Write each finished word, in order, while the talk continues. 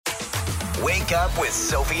Wake up with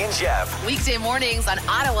Sophie and Jeff. Weekday mornings on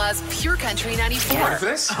Ottawa's Pure Country 94. You ready for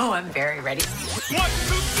this? Oh, I'm very ready. 1, 2,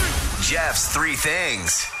 3. Jeff's 3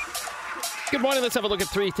 things. Good morning. Let's have a look at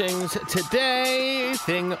 3 things today.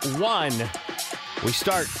 Thing 1. We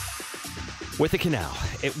start with the canal.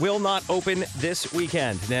 It will not open this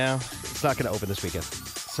weekend. Now, it's not going to open this weekend.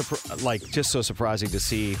 Just so surprising to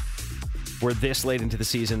see we're this late into the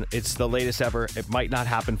season. It's the latest ever. It might not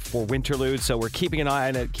happen for Winterlude, so we're keeping an eye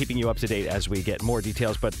on it, keeping you up to date as we get more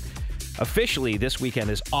details. But officially, this weekend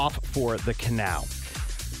is off for the canal.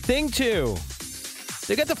 Thing 2.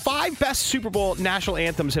 They got the 5 best Super Bowl national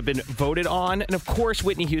anthems have been voted on. And of course,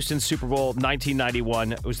 Whitney Houston's Super Bowl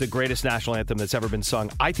 1991 was the greatest national anthem that's ever been sung,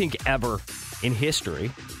 I think, ever in history.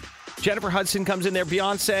 Jennifer Hudson comes in there.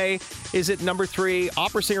 Beyonce is at number 3.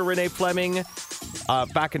 Opera singer Renee Fleming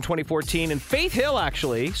back in 2014. And Faith Hill,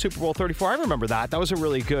 actually, Super Bowl 34. I remember that. That was a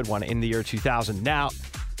really good one in the year 2000. Now,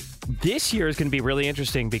 this year is going to be really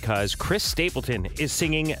interesting because Chris Stapleton is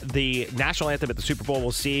singing the national anthem at the Super Bowl.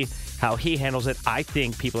 We'll see how he handles it. I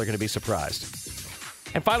think people are going to be surprised.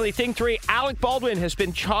 And finally, thing 3, Alec Baldwin has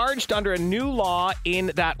been charged under a new law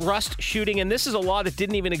in that Rust shooting. And this is a law that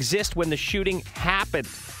didn't even exist when the shooting happened.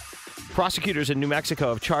 Prosecutors in New Mexico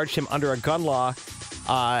have charged him under a gun law,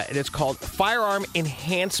 and it's called firearm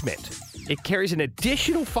enhancement. It carries an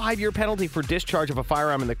additional 5-year penalty for discharge of a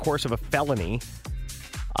firearm in the course of a felony.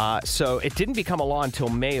 So it didn't become a law until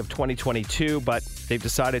May of 2022, but they've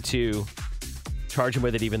decided to charge him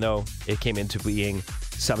with it even though it came into being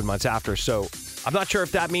 7 months after. So I'm not sure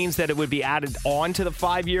if that means that it would be added on to the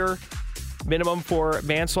 5-year minimum for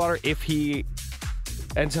manslaughter if he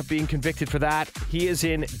ends up being convicted for that. He is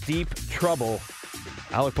in deep trouble.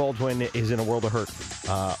 Alec Baldwin is in a world of hurt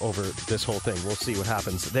over this whole thing. We'll see what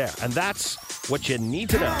happens there. And that's what you need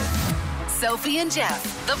to know. Sophie and Jeff,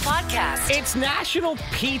 the podcast. It's National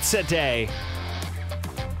Pizza Day.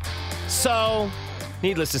 So,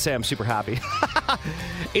 needless to say, I'm super happy.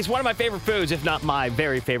 It's one of my favorite foods, if not my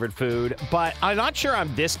very favorite food. But I'm not sure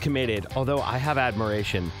I'm this committed, although I have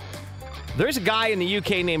admiration. There's a guy in the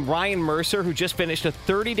UK named Ryan Mercer who just finished a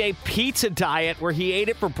 30-day pizza diet where he ate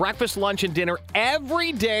it for breakfast, lunch, and dinner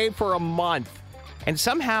every day for a month. And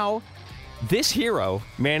somehow, this hero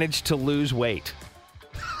managed to lose weight.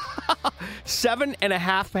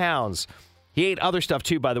 7.5 pounds. He ate other stuff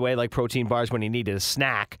too, by the way, like protein bars when he needed a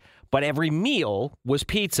snack. But every meal was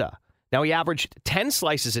pizza. Now, he averaged 10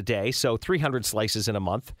 slices a day, so 300 slices in a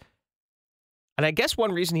month. And I guess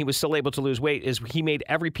one reason he was still able to lose weight is he made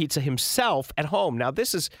every pizza himself at home. Now,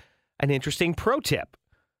 this is an interesting pro tip.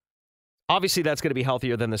 Obviously, that's going to be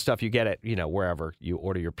healthier than the stuff you get at, wherever you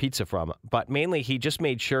order your pizza from. But mainly, he just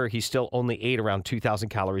made sure he still only ate around 2,000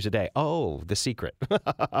 calories a day. Oh, the secret.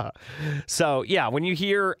 So, yeah, when you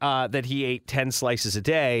hear that he ate 10 slices a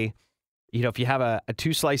day, if you have a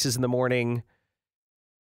 2 slices in the morning,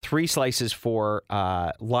 3 slices for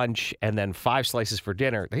lunch, and then 5 slices for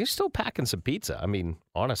dinner, he's still packing some pizza. I mean,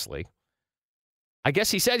 honestly. I guess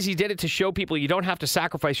he says he did it to show people you don't have to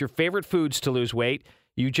sacrifice your favorite foods to lose weight.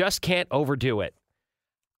 You just can't overdo it.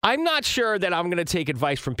 I'm not sure that I'm going to take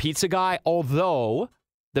advice from Pizza Guy, although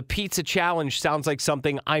the pizza challenge sounds like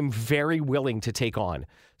something I'm very willing to take on.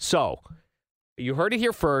 So, you heard it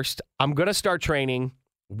here first. I'm going to start training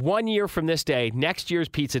 1 year from this day, next year's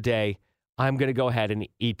pizza day. I'm going to go ahead and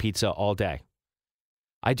eat pizza all day.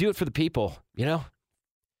 I do it for the people,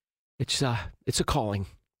 It's a calling.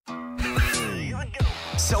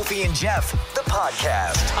 Sophie and Jeff, the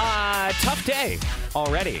podcast. Tough day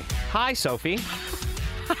already. Hi, Sophie.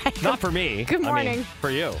 Hi. Not for me. Good morning. I mean, for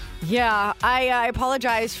you. Yeah, I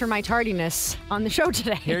apologize for my tardiness on the show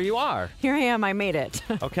today. Here you are. Here I am. I made it.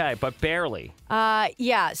 Okay, but barely.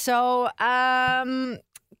 Yeah, so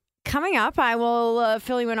coming up, I will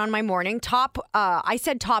fill you in on my morning. I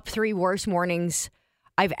said top 3 worst mornings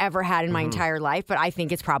I've ever had in my entire life, but I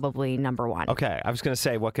think it's probably number 1. Okay, I was going to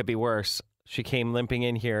say, what could be worse? She came limping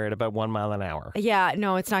in here at about 1 mile an hour. Yeah,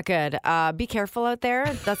 no, it's not good. Be careful out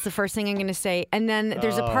there. That's the first thing I'm going to say. And then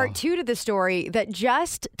there's a part 2 to the story that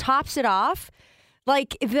just tops it off.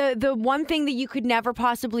 Like the one thing that you could never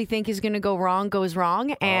possibly think is going to go wrong goes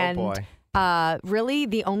wrong. And really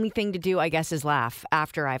the only thing to do, I guess, is laugh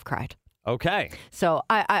after I've cried. Okay. So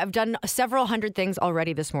I've done several hundred things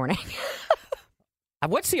already this morning.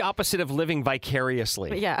 What's the opposite of living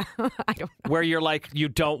vicariously? Yeah, I don't know. Where you're like, you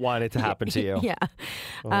don't want it to happen to you. Yeah.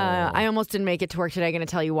 I almost didn't make it to work today. I'm going to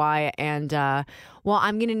tell you why. And, I'm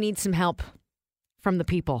going to need some help from the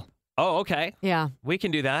people. Oh, okay. Yeah. We can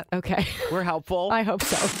do that. Okay. We're helpful. I hope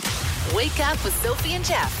so. Wake up with Sophie and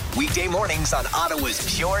Jeff. Weekday mornings on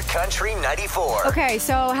Ottawa's Pure Country 94. Okay,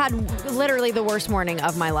 so had literally the worst morning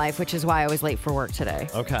of my life, which is why I was late for work today.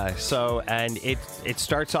 Okay, so, and it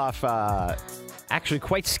starts off actually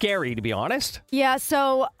quite scary, to be honest. Yeah,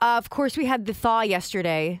 so of course we had the thaw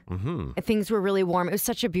yesterday. Mm-hmm. Things were really warm. It was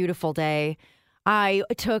such a beautiful day. I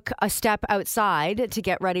took a step outside to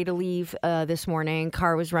get ready to leave this morning.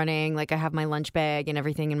 Car was running, like I have my lunch bag and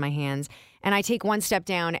everything in my hands. And I take one step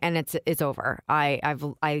down and it's over.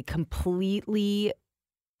 I completely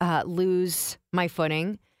lose my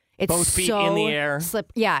footing. It's Both feet so in the air.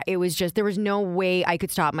 Yeah, it was just, there was no way I could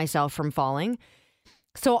stop myself from falling.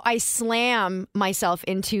 So I slam myself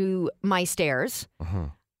into my stairs. Mm-hmm.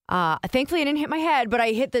 Thankfully, I didn't hit my head, but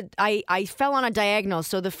I fell on a diagonal.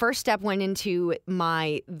 So the first step went into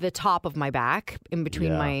the top of my back, in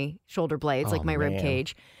between my shoulder blades, like my rib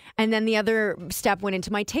cage, and then the other step went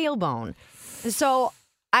into my tailbone. So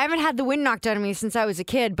I haven't had the wind knocked out of me since I was a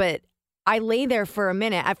kid, but I lay there for a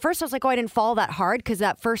minute. At first, I was like, "Oh, I didn't fall that hard," because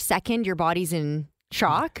that first second, your body's in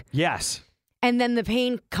shock. Yes, and then the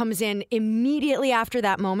pain comes in immediately after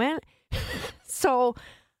that moment. So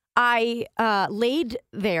I laid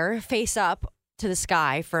there face up to the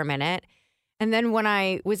sky for a minute. And then when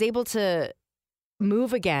I was able to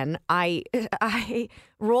move again, I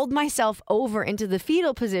rolled myself over into the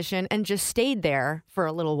fetal position and just stayed there for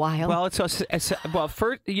a little while. Well, first,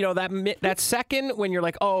 that second when you're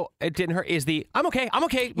like, oh, it didn't hurt, is the I'm okay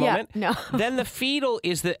moment. Yeah, no. Then the fetal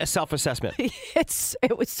is the self-assessment.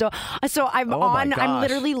 It was so I'm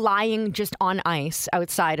literally lying just on ice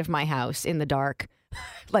outside of my house in the dark.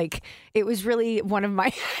 Like, it was really one of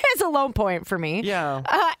my, it's a low point for me. Yeah.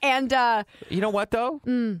 And you know what, though?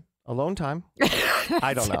 Alone time.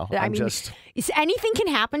 I don't know. Anything can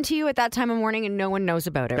happen to you at that time of morning and no one knows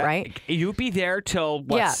about it, right? You'd be there till,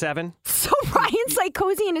 7? So Ryan's like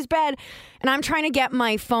cozy in his bed and I'm trying to get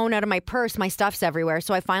my phone out of my purse. My stuff's everywhere.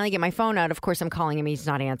 So I finally get my phone out. Of course, I'm calling him. He's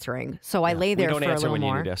not answering. So I lay there for a little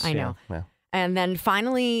more. I know. Yeah. And then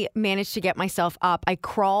finally managed to get myself up. I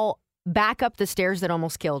crawl back up the stairs that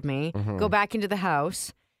almost killed me, go back into the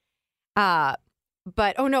house.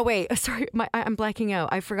 But, oh, no, wait. Sorry, I'm blacking out.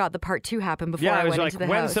 I forgot the part 2 happened before I went into the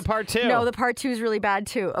house. When's the part 2? No, the part 2 is really bad,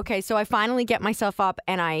 too. Okay, so I finally get myself up,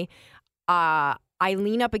 and I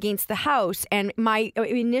lean up against the house, and my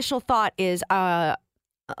initial thought is Ryan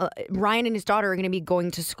and his daughter are going to be going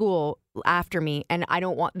to school after me, and I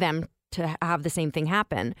don't want them to have the same thing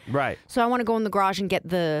happen. Right. So I want to go in the garage and get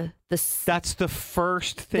the That's the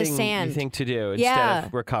first thing you think to do instead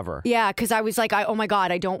of recover. Yeah, because I was like, oh my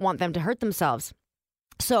God, I don't want them to hurt themselves.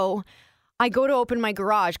 So I go to open my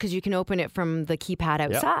garage because you can open it from the keypad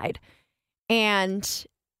outside. Yep. And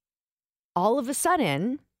all of a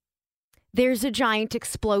sudden, there's a giant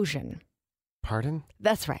explosion. Pardon?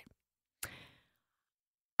 That's right.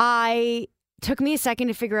 Took me a second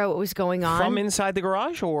to figure out what was going on. From inside the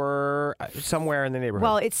garage or somewhere in the neighborhood?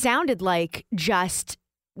 Well, it sounded like just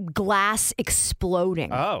glass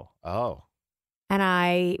exploding. Oh. And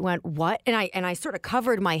I went, what? And I sort of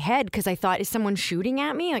covered my head because I thought, is someone shooting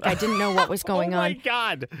at me? Like, I didn't know what was going on. Oh, my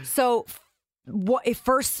God. So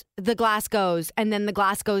first the glass goes, and then the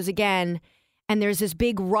glass goes again, and there's this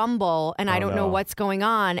big rumble, and I don't know what's going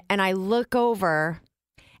on. And I look over,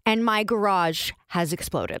 and my garage has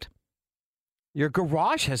exploded. Your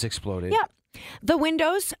garage has exploded? Yep. The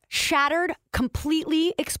windows shattered,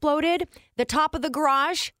 completely exploded. The top of the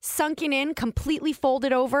garage sunken in, completely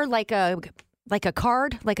folded over like a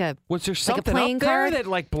card, Was there something like a playing up there card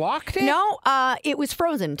that blocked it? No, it was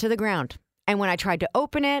frozen to the ground. And when I tried to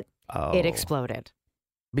open it, it exploded.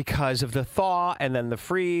 Because of the thaw and then the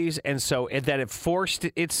freeze, and so then it forced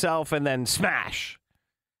itself and then smash.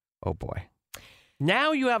 Oh boy.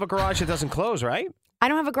 Now you have a garage that doesn't close, right? I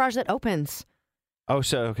don't have a garage that opens. Oh,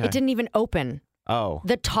 so okay. It didn't even open. Oh.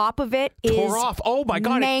 The top of it is tore off. Oh my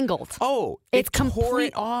God. Mangled. It tore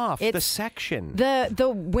it off. The section. The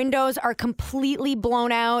windows are completely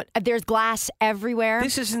blown out. There's glass everywhere.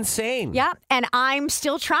 This is insane. Yeah. And I'm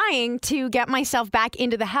still trying to get myself back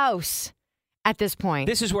into the house at this point.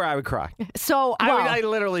 This is where I would cry. So I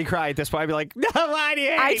literally cry at this point. I'd be like, no, why do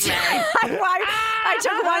you hate me? I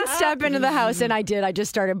took one step into the house and I just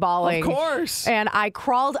started bawling. Of course. And I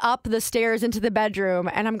crawled up the stairs into the bedroom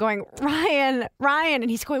and I'm going, Ryan.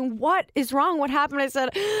 And he's going, what is wrong? What happened? I said,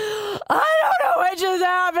 I don't know what just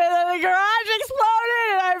happened. And the garage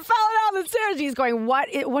exploded and I fell down the stairs. He's going,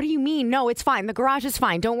 what do you mean? No, it's fine. The garage is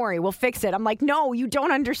fine. Don't worry. We'll fix it. I'm like, no, you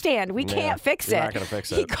don't understand. We can't fix it. You're not going to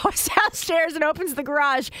fix it. He goes downstairs and opens the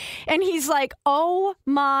garage and he's like, oh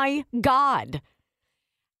my God.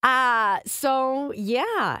 So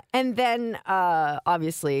yeah. And then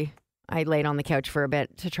obviously I laid on the couch for a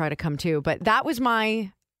bit to try to come to. But that was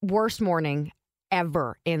my worst morning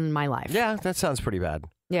ever in my life. Yeah, that sounds pretty bad.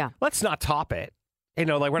 Yeah. Let's not top it. We're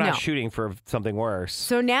not No. shooting for something worse.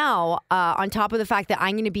 So now, on top of the fact that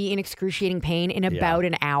I'm going to be in excruciating pain in about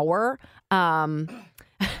an hour, I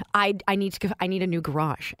need a new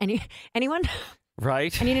garage. Anyone?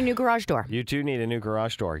 Right? I need a new garage door. You do need a new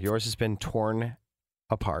garage door. Yours has been torn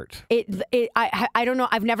apart. I don't know.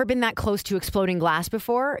 I've never been that close to exploding glass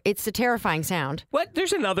before. It's a terrifying sound. What?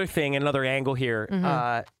 There's another angle here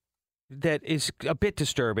that is a bit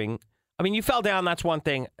disturbing. I mean, you fell down, that's one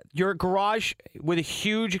thing. Your garage with a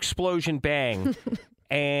huge explosion bang,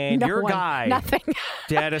 and guy nothing.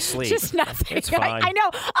 dead asleep. Just nothing. It's fine. I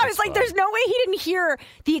know. I was like, there's no way he didn't hear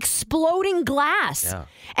the exploding glass. Yeah.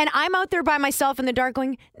 And I'm out there by myself in the dark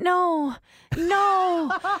going, no.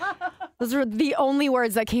 Those were the only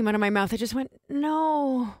words that came out of my mouth. I just went,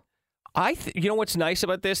 no. You know what's nice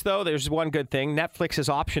about this, though? There's one good thing. Netflix has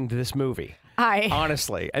optioned this movie.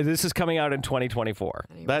 Honestly. And this is coming out in 2024.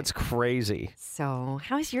 Anyway. That's crazy. So,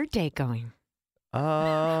 how's your day going?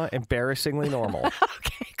 Embarrassingly normal.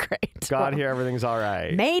 Okay, great. Got here. Everything's all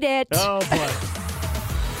right. Made it. Oh, boy.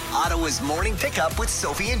 Ottawa's Morning Pickup with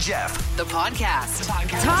Sophie and Jeff. The podcast.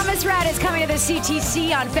 Thomas Rhett is coming to the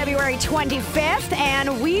CTC on February 25th,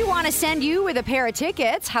 and we want to send you with a pair of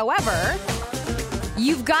tickets. However,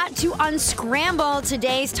 you've got to unscramble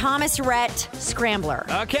today's Thomas Rhett Scrambler.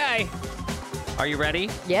 Okay. Are you ready?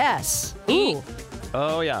 Yes. Ooh.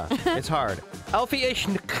 Oh, yeah. It's hard. Elfie-ish.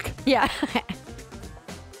 Yeah.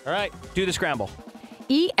 All right. Do the scramble.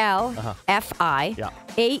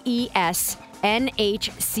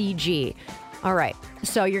 ELFIAESNHCG. All right.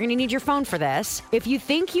 So you're going to need your phone for this. If you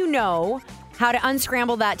think you know how to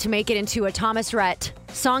unscramble that to make it into a Thomas Rhett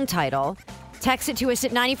song title, text it to us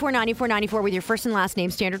at 949494 with your first and last name.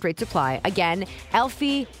 Standard rates apply. Again,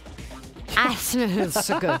 Elfie. So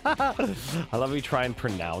good. I love how you try and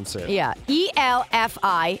pronounce it. Yeah.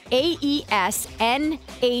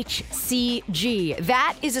 ELFIAESNHCG.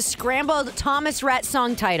 That is a scrambled Thomas Rhett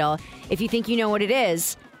song title. If you think you know what it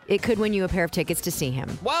is, it could win you a pair of tickets to see him.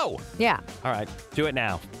 Whoa. Yeah. All right. Do it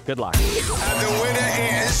now. Good luck. And the winner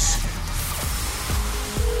is...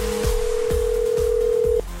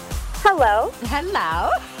 Hello. Hello.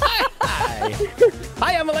 Hi.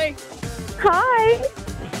 Hi, Emily. Hi.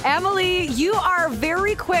 Emily, you are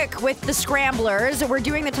very quick with the scramblers. We're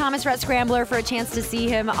doing the Thomas Rhett Scrambler for a chance to see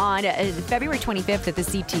him on February 25th at the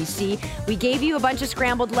CTC. We gave you a bunch of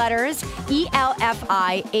scrambled letters,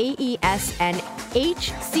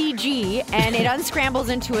 ELFIAESNHCG, and it unscrambles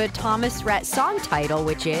into a Thomas Rhett song title,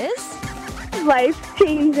 which is... Life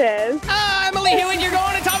Changes. Oh, Emily Hewitt, you're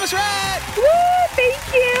going to Thomas Rhett. Woo,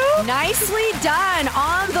 thank you. Nicely done.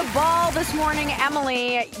 On the ball this morning,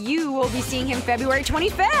 Emily. You will be seeing him February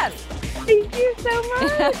 25th. Thank you so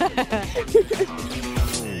much.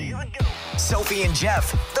 Sophie and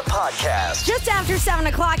Jeff, the podcast. Just after 7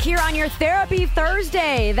 o'clock here on your Therapy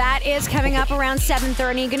Thursday. That is coming up around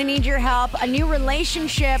 7:30. Going to need your help. A new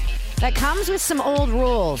relationship that comes with some old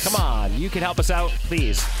rules. Come on, you can help us out,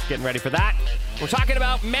 please. Getting ready for that. We're talking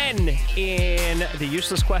about men in the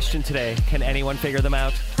useless question today. Can anyone figure them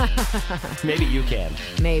out? Maybe you can.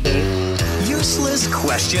 Maybe. Useless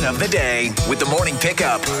question of the day with the Morning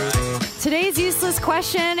Pickup. Today's useless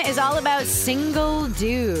question is all about single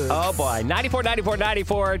dudes. Oh, boy.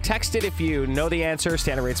 949494. Text it if you know the answer.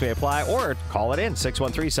 Standard rates may apply. Or call it in.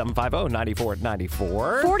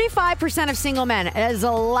 613-750-9494. 45% of single men, as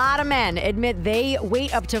a lot of men, admit they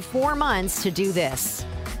wait up to 4 months to do this.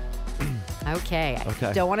 Okay.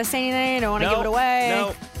 Don't want to say anything. Don't want to give it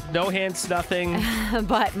away. No hints, nothing.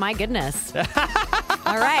 But my goodness.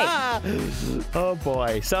 All right. Oh,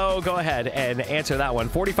 boy. So go ahead and answer that one.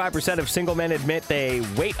 45% of single men admit they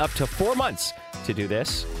wait up to 4 months to do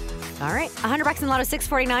this. All right. $100 in Lotto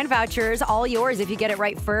 649 vouchers. All yours if you get it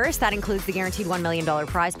right first. That includes the guaranteed $1 million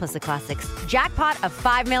prize plus the classics jackpot of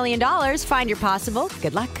 $5 million. Find your possible.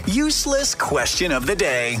 Good luck. Useless question of the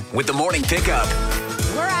day with the Morning Pickup.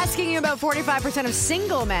 We're asking you about 45% of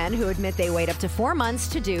single men who admit they wait up to 4 months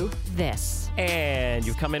to do this. And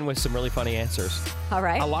you've come in with some really funny answers. All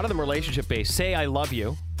right. A lot of them relationship-based. Say, I love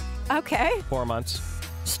you. Okay. 4 months.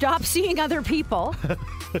 Stop seeing other people.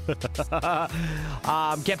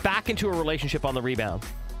 Get back into a relationship on the rebound.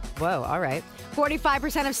 Whoa, all right.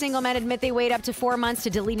 45% of single men admit they wait up to 4 months to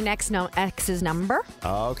delete an ex's number.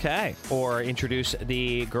 Okay. Or introduce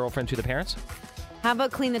the girlfriend to the parents. How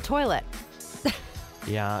about clean the toilet?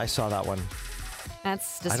 Yeah, I saw that one.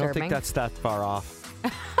 That's disturbing. I don't think that's that far off.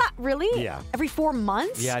 Really? Yeah. Every 4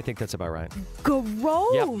 months? Yeah, I think that's about right.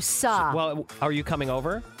 Gross. Yep. Well, are you coming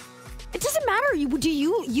over? It doesn't matter. You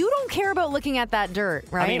don't care about looking at that dirt,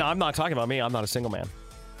 right? I mean, I'm not talking about me. I'm not a single man.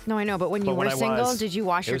 No, I know, but when you were single, did you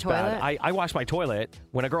wash your toilet? I washed my toilet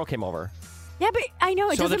when a girl came over. Yeah, but I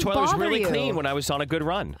know it doesn't bother you. So the toilet was really clean when I was on a good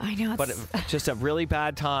run. I know. But just a really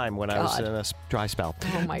bad time when I was in a dry spell.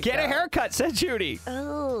 Oh, my God. Get a haircut, said Judy.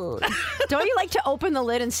 Oh. Don't you like to open the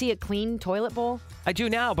lid and see a clean toilet bowl? I do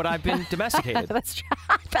now, but I've been domesticated.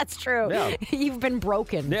 That's true. Yeah. You've been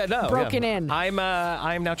broken. Yeah, no. Broken in. I'm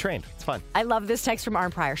now trained. It's fun. I love this text from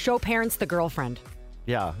Arm Pryor. Show parents the girlfriend.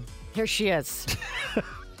 Yeah. Here she is.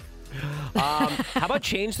 How about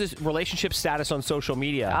change this relationship status on social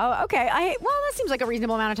media? Oh, okay. Well, that seems like a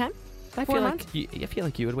reasonable amount of time. I feel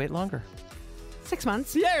like you would wait longer. 6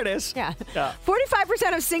 months. There it is. Yeah.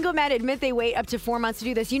 45% of single men admit they wait up to 4 months to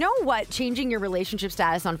do this. You know what changing your relationship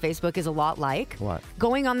status on Facebook is a lot like? What?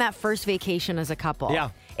 Going on that first vacation as a couple.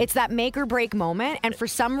 Yeah. It's that make or break moment. And for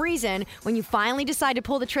some reason, when you finally decide to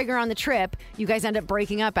pull the trigger on the trip, you guys end up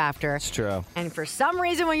breaking up after. It's true. And for some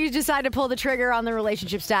reason, when you decide to pull the trigger on the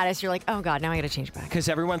relationship status, you're like, oh, God, now I got to change back. Because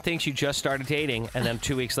everyone thinks you just started dating, and then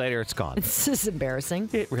 2 weeks later, it's gone. This is embarrassing.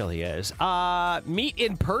 It really is. Meet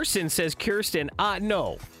in person, says Kirsten.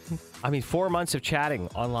 No. I mean, 4 months of chatting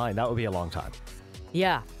online, that would be a long time.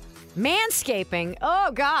 Yeah. Manscaping.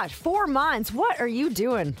 Oh, gosh. 4 months. What are you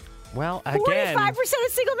doing? Well, again, 45%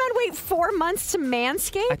 of single men wait 4 months to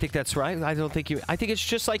manscape? I think that's right. I think it's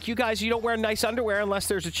just like you guys. You don't wear nice underwear unless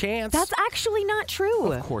there's a chance. That's actually not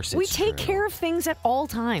true. Of course it's We take true. care of things at all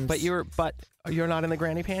times. But you're not in the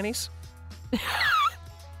granny panties?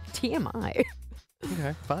 TMI.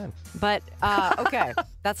 Okay, fine. But, okay,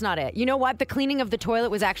 that's not it. You know what? The cleaning of the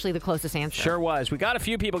toilet was actually the closest answer. Sure was. We got a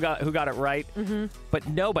few people who got it right, but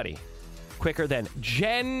nobody quicker than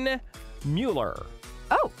Jen Mueller.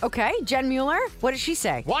 Oh, okay. Jen Mueller. What did she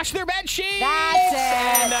say? Wash their bed sheets. That's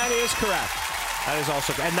it. And that is correct. That is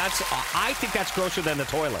also, and I think that's grosser than the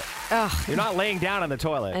toilet. Ugh. You're not laying down on the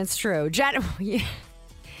toilet. It's true.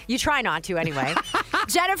 You try not to anyway.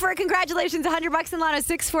 Jennifer, congratulations. $100 in Lotto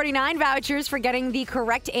 649 vouchers for getting the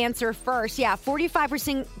correct answer first. Yeah,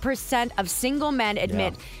 45% of single men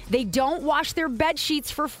admit they don't wash their bed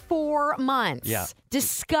sheets for 4 months. Yeah.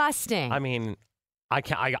 Disgusting. I mean,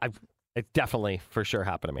 it definitely for sure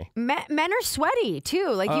happened to me. Men are sweaty too.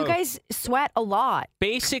 Like you guys sweat a lot.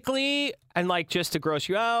 Basically, and like just to gross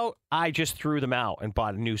you out, I just threw them out and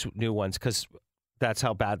bought new ones because that's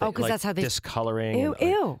how bad they because that's how they discoloring.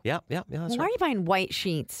 Ew. Yeah, that's Why right. are you buying white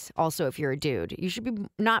sheets also if you're a dude? You should be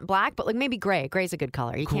not black, but like maybe gray. Gray's a good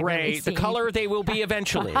color. You can't really see. The color they will be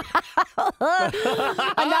eventually. Another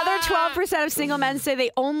 12% of single men say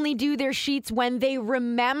they only do their sheets when they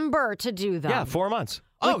remember to do them. Yeah, 4 months.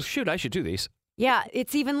 Oh, shoot, I should do these. Yeah,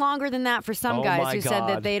 it's even longer than that for some guys who said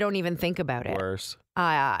that they don't even think about it. Worse.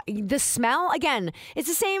 The smell, again, it's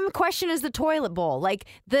the same question as the toilet bowl. Like,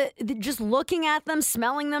 the just looking at them,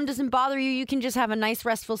 smelling them doesn't bother you. You can just have a nice,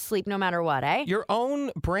 restful sleep no matter what, eh? Your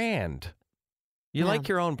own brand. You like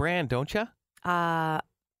your own brand, don't you?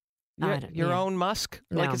 Your own musk?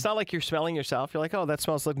 No. Like, it's not like you're smelling yourself. You're like, oh, that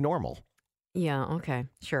smells like normal. Yeah, okay,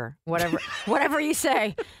 sure. Whatever you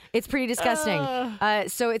say. It's pretty disgusting.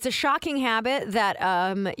 So it's a shocking habit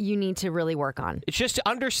that you need to really work on. It's just to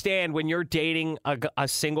understand when you're dating a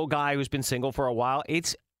single guy who's been single for a while,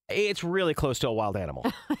 it's really close to a wild animal.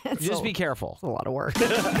 Just be careful. It's a lot of work.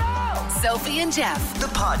 Sophie and Jeff. The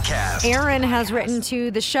podcast. Erin has written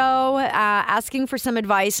to the show asking for some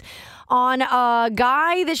advice on a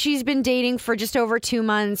guy that she's been dating for just over 2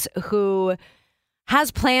 months who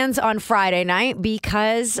has plans on Friday night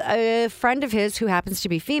because a friend of his who happens to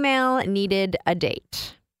be female needed a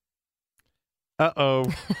date. Uh-oh.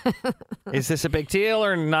 Is this a big deal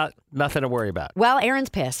or nothing to worry about? Well, Erin's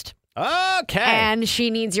pissed. Okay. And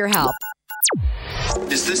she needs your help.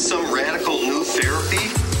 Is this some radical new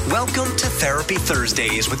therapy? Welcome to Therapy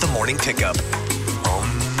Thursdays with the Morning Pickup.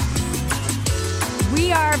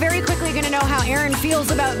 We are very quickly going to know how Erin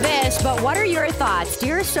feels about this, but what are your thoughts?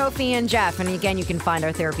 Dear Sophie and Jeff, and again, you can find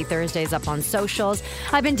our Therapy Thursdays up on socials.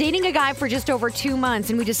 I've been dating a guy for just over 2 months,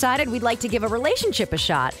 and we decided we'd like to give a relationship a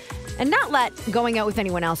shot and not let going out with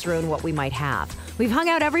anyone else ruin what we might have. We've hung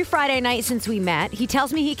out every Friday night since we met. He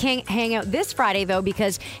tells me he can't hang out this Friday, though,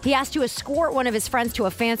 because he has to escort one of his friends to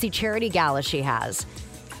a fancy charity gala she has.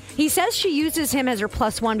 He says she uses him as her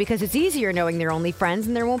 +1 because it's easier knowing they're only friends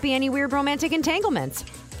and there won't be any weird romantic entanglements.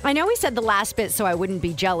 I know he said the last bit so I wouldn't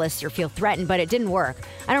be jealous or feel threatened, but it didn't work.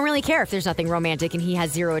 I don't really care if there's nothing romantic and he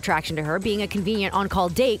has zero attraction to her. Being a convenient on-call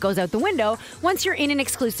date goes out the window once you're in an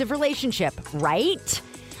exclusive relationship, right?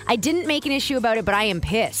 I didn't make an issue about it, but I am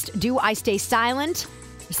pissed. Do I stay silent,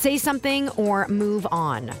 say something, or move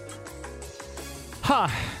on?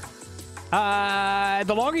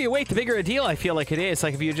 The longer you wait, the bigger a deal I feel like it is.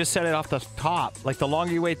 Like if you just set it off the top, like the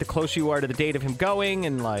longer you wait, the closer you are to the date of him going,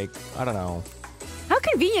 and like, I don't know. How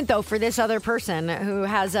convenient, though, for this other person who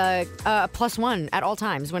has a +1 at all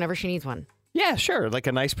times whenever she needs one. Yeah, sure. Like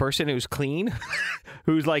a nice person who's clean,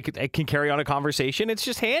 who's like can carry on a conversation. It's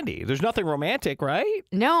just handy. There's nothing romantic, right?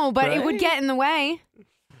 No, but Right? it would get in the way.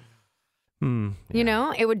 Yeah. You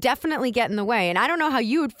know, it would definitely get in the way. And I don't know how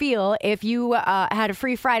you would feel if you had a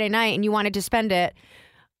free Friday night and you wanted to spend it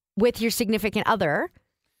with your significant other.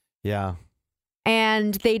 Yeah.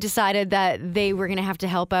 And they decided that they were going to have to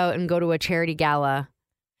help out and go to a charity gala.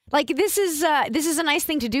 Like this is a nice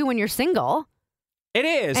thing to do when you're single. It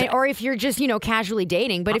is. Or if you're just, casually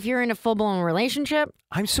dating. But if you're in a full-blown relationship.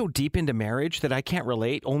 I'm so deep into marriage that I can't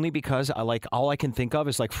relate only because all I can think of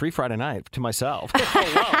is like free Friday night to myself.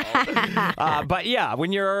 But yeah,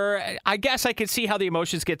 when I guess I could see how the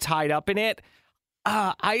emotions get tied up in it.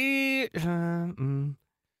 I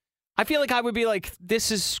feel like I would be like, this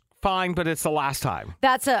is fine, but it's the last time.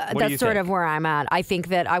 That's sort of where I'm at. I think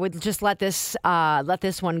that I would just let this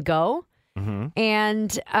one go. Mm-hmm.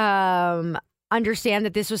 And understand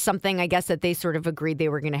that this was something, I guess, that they sort of agreed they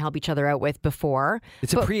were going to help each other out with before.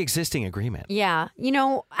 It's a pre-existing agreement. Yeah.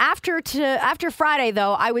 After Friday,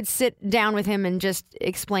 though, I would sit down with him and just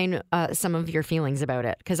explain some of your feelings about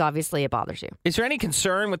it, because obviously it bothers you. Is there any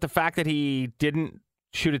concern with the fact that he didn't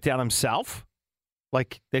shoot it down himself?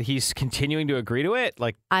 Like, that he's continuing to agree to it?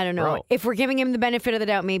 Like, I don't know. bro. If we're giving him the benefit of the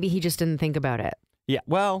doubt, maybe he just didn't think about it. Yeah,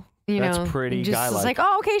 well... That's pretty just guy-like. It's like,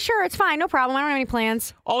 oh, okay, sure, it's fine, no problem. I don't have any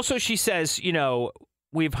plans. Also, she says,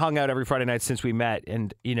 we've hung out every Friday night since we met,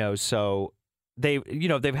 and so they've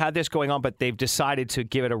had this going on, but they've decided to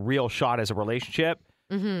give it a real shot as a relationship.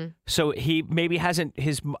 Mm-hmm. So he maybe hasn't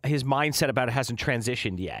his mindset about it hasn't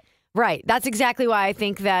transitioned yet. Right. That's exactly why I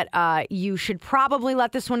think that you should probably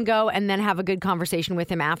let this one go and then have a good conversation with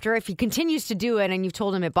him after. If he continues to do it and you've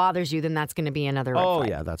told him it bothers you, then that's going to be another red flag.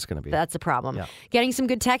 Yeah, that's going to be. That's a problem. Yeah. Getting some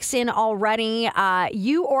good texts in already.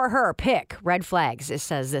 You or her, pick red flags, it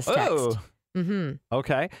says this text. Oh. Mm-hmm.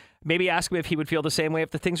 Okay. Maybe ask him if he would feel the same way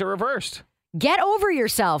if the things are reversed. Get over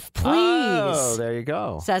yourself, please. Oh, there you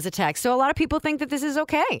go. Says a text. So a lot of people think that this is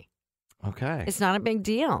okay. Okay. It's not a big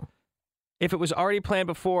deal. If it was already planned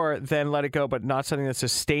before, then let it go, but not something that's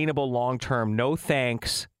sustainable long-term. No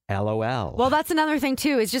thanks, LOL. Well, that's another thing,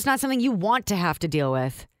 too. It's just not something you want to have to deal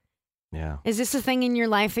with. Yeah. Is this a thing in your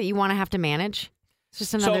life that you want to have to manage? It's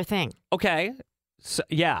just another thing. Okay. So,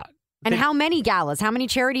 yeah. And how many galas? How many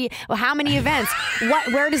how many events?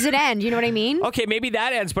 Where does it end? You know what I mean? Okay, maybe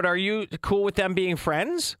that ends, but are you cool with them being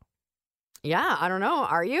friends? Yeah, I don't know.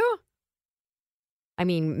 Are you? I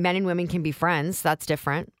mean, men and women can be friends. That's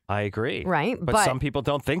different. I agree. Right? But some people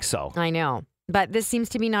don't think so. I know. But this seems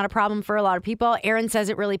to be not a problem for a lot of people. Erin says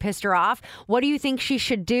it really pissed her off. What do you think she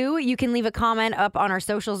should do? You can leave a comment up on our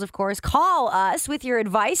socials, of course. Call us with your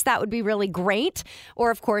advice. That would be really great. Or,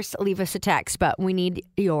 of course, leave us a text. But we need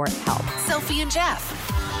your help. Sophie and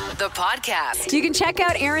Jeff, the podcast. You can check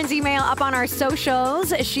out Erin's email up on our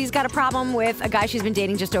socials. She's got a problem with a guy she's been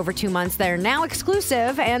dating just over 2 months. They're now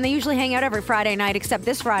exclusive, and they usually hang out every Friday night, except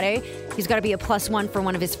this Friday. He's got to be a +1 for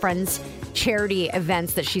one of his friends' charity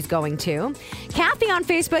events that she's going to. Kathy on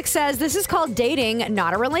Facebook says, this is called dating,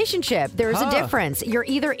 not a relationship. There's a difference. You're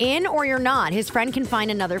either in or you're not. His friend can find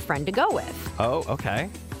another friend to go with. Oh, okay.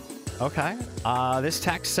 Okay. This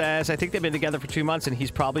text says, I think they've been together for 2 months and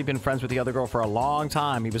he's probably been friends with the other girl for a long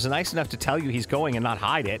time. He was nice enough to tell you he's going and not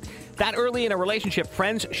hide it. That early in a relationship,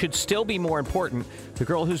 friends should still be more important. The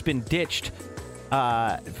girl who's been ditched,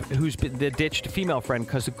 who's been the ditched female friend,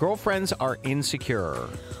 because the girlfriends are insecure.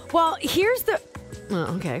 Well, here's the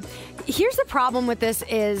problem with this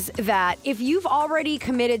is that if you've already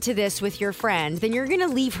committed to this with your friend, then you're going to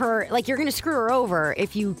leave her, like you're going to screw her over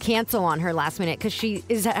if you cancel on her last minute because she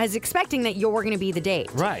is expecting that you're going to be the date.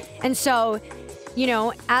 Right. And so,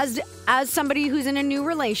 as somebody who's in a new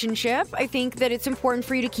relationship, I think that it's important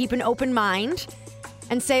for you to keep an open mind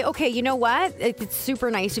and say, okay, you know what? It's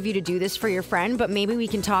super nice of you to do this for your friend, but maybe we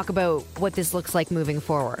can talk about what this looks like moving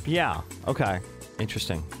forward. Yeah. Okay.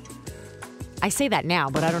 Interesting. I say that now,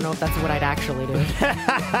 but I don't know if that's what I'd actually do.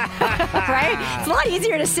 Right? It's a lot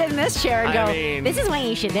easier to sit in this chair and go, this is what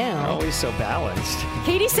you should do. Always so balanced.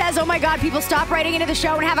 Katie says, oh my God, people stop writing into the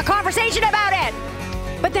show and have a conversation about it.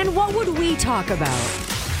 But then what would we talk about?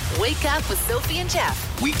 Wake up with Sophie and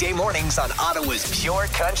Jeff. Weekday mornings on Ottawa's Pure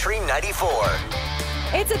Country 94.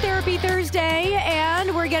 It's a Therapy Thursday,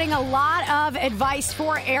 and we're getting a lot of advice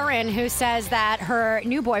for Erin, who says that her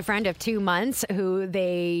new boyfriend of 2 months, who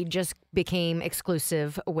they just became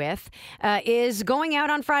exclusive with, is going out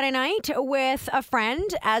on Friday night with a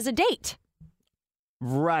friend as a date.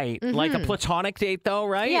 Right. Like a platonic date, though,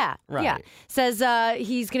 right? Yeah. Right. Yeah. Says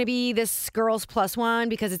he's going to be this girl's plus one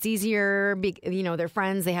because it's easier. They're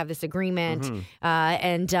friends. They have this agreement.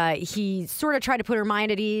 And he sort of tried to put her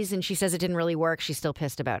mind at ease, and she says it didn't really work. She's still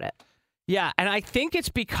pissed about it. Yeah. And I think it's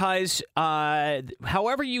because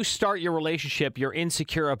however you start your relationship, you're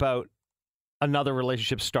insecure about another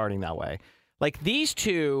relationship starting that way. Like these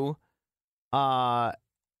two,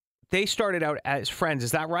 they started out as friends.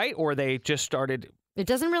 Is that right? Or they just started... It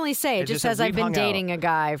doesn't really say. It just says I've been dating a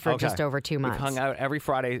guy for just over 2 months. We've hung out every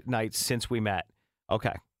Friday night since we met.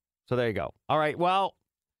 Okay. So there you go. All right. Well,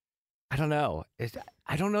 I don't know.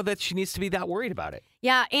 I don't know that she needs to be that worried about it.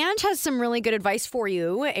 Yeah. Ange has some really good advice for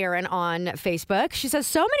you, Erin, on Facebook. She says,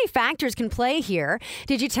 so many factors can play here.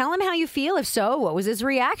 Did you tell him how you feel? If so, what was his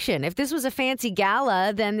reaction? If this was a fancy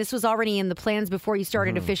gala, then this was already in the plans before you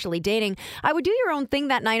started officially dating. I would do your own thing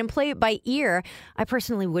that night and play it by ear. I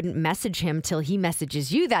personally wouldn't message him till he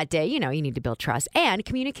messages you that day. You need to build trust. And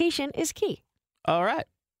communication is key. All right.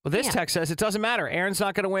 Well, this text says it doesn't matter. Erin's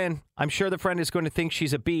not going to win. I'm sure the friend is going to think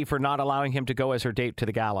she's a B for not allowing him to go as her date to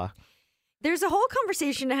the gala. There's a whole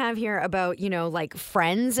conversation to have here about, like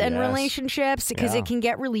friends and relationships because it can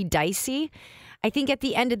get really dicey. I think at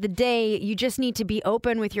the end of the day, you just need to be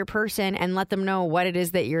open with your person and let them know what it is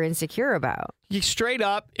that you're insecure about. You straight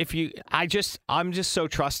up, I'm just so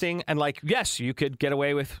trusting and yes, you could get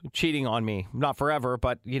away with cheating on me. Not forever,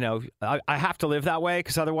 but I have to live that way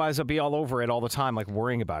because otherwise I'll be all over it all the time,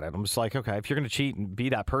 worrying about it. I'm just like, okay, if you're going to cheat and be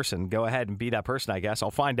that person, go ahead and be that person, I guess. I'll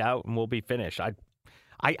find out and we'll be finished.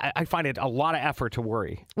 I find it a lot of effort to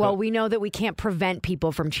worry. Well, we know that we can't prevent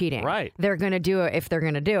people from cheating. Right. They're going to do it if they're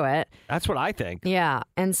going to do it. That's what I think. Yeah.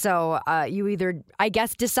 And so you either, I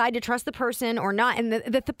guess, decide to trust the person or not. And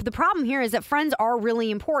the problem here is that friends are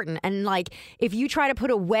really important. And if you try to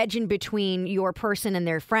put a wedge in between your person and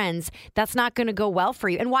their friends, that's not going to go well for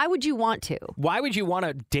you. And why would you want to? Why would you want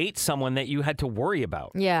to date someone that you had to worry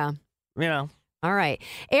about? Yeah. All right.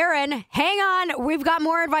 Erin, hang on. We've got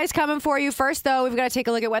more advice coming for you. First, though, we've got to take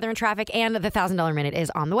a look at weather and traffic, and the $1,000 minute is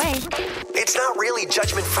on the way. It's not really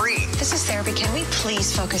judgment-free. This is therapy. Can we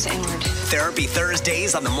please focus inward? Therapy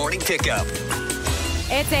Thursdays on the Morning Pickup.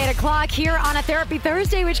 It's 8 o'clock here on a Therapy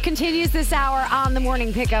Thursday, which continues this hour on the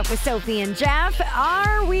Morning Pickup with Sophie and Jeff.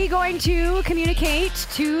 Are we going to communicate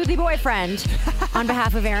to the boyfriend on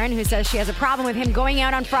behalf of Erin, who says she has a problem with him going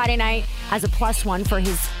out on Friday night as a plus one for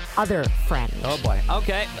his other friend? Oh, boy.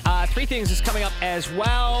 Okay. 3 things is coming up as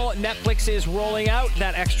well. Netflix is rolling out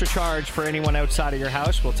that extra charge for anyone outside of your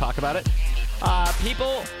house. We'll talk about it.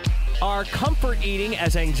 People are comfort eating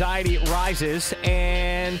as anxiety rises,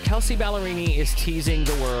 and Kelsey Ballerini is teasing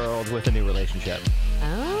the world with a new relationship.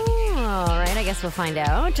 Oh, all right. I guess we'll find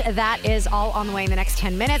out. That is all on the way in the next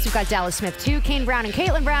 10 minutes. We've got Dallas Smith, too, Kane Brown and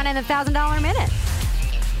Caitlin Brown, and the $1,000 minute.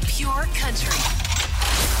 Pure Country.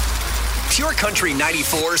 Pure Country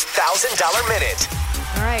 94's $1,000 minute.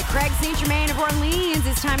 All right, Craig St. Germain of Orleans.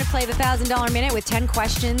 It's time to play the $1,000 minute with 10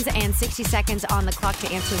 questions and 60 seconds on the clock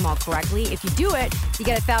to answer them all correctly. If you do it, you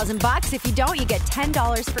get $1,000. If you don't, you get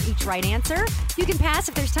 $10 for each right answer. You can pass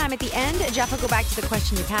if there's time at the end. Jeff will go back to the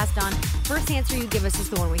question you passed on. First answer you give us is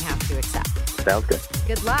the one we have to accept. Sounds good.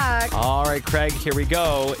 Good luck. All right, Craig, here we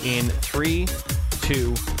go in 3,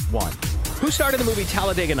 2, 1. Who starred in the movie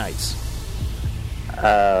Talladega Nights?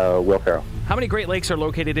 Will Ferrell. How many Great Lakes are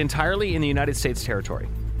located entirely in the United States territory?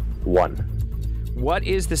 1. What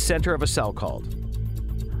is the center of a cell called?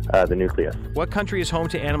 The nucleus. What country is home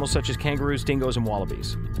to animals such as kangaroos, dingoes, and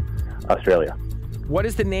wallabies? Australia. What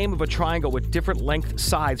is the name of a triangle with different length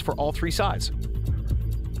sides for all 3 sides?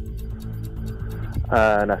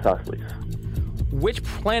 An isosceles. Which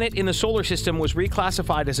planet in the solar system was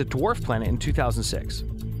reclassified as a dwarf planet in 2006?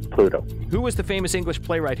 Pluto. Who was the famous English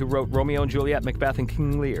playwright who wrote Romeo and Juliet, Macbeth, and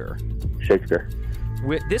King Lear? Shakespeare.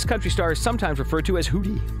 This country star is sometimes referred to as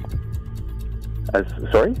Hootie.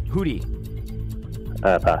 Sorry? Hootie.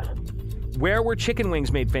 Pass. Where were chicken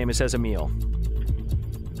wings made famous as a meal?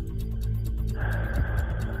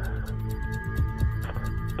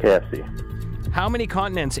 KFC. How many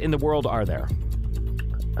continents in the world are there?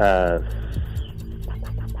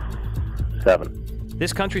 7.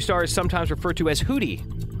 This country star is sometimes referred to as Hootie.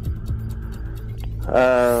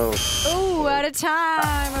 Oh, out of time.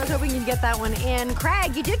 I was hoping you'd get that one in.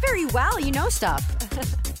 Craig, you did very well. You know stuff.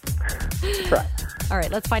 Right. All right,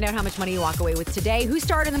 let's find out how much money you walk away with today. Who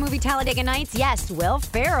starred in the movie Talladega Nights? Yes, Will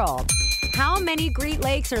Ferrell. How many Great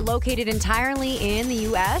Lakes are located entirely in the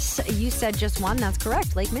U.S.? You said just one. That's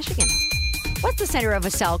correct. Lake Michigan. What's the center of a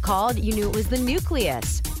cell called? You knew it was the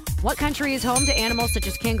nucleus. What country is home to animals such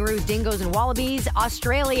as kangaroos, dingoes, and wallabies?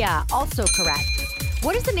 Australia. Also correct.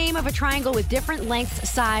 What is the name of a triangle with different lengths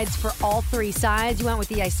sides for all three sides? You went with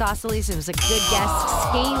the isosceles. It was a good guess.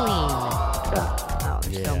 Scalene. Oh,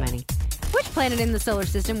 there's so many. Which planet in the solar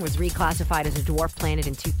system was reclassified as a dwarf planet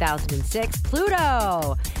in 2006?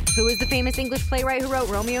 Pluto. Who is the famous English playwright who wrote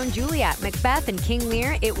Romeo and Juliet, Macbeth, and King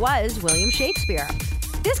Lear? It was William Shakespeare.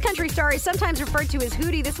 This country star is sometimes referred to as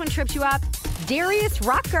Hootie. This one trips you up. Darius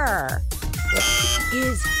Rucker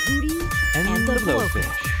is Hootie and the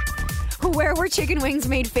Blowfish. Where were chicken wings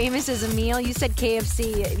made famous as a meal? You said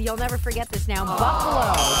KFC. You'll never forget this now.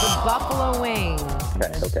 Buffalo. The buffalo wing.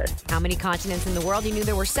 Okay. How many continents in the world? You knew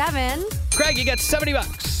there were 7. Craig, you got $70.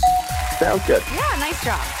 Sounds good. Yeah, nice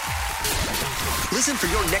job. Listen for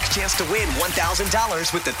your next chance to win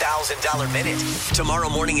 $1,000 with the $1,000 Minute. Tomorrow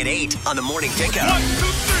morning at 8 on the Morning Pickup.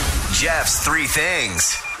 Jeff's 3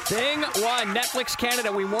 Things. Thing 1, Netflix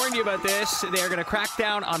Canada, we warned you about this. They're going to crack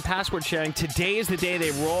down on password sharing. Today is the day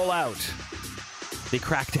they roll out the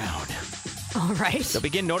crackdown. All right. They'll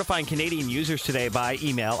begin notifying Canadian users today by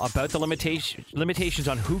email about the limitations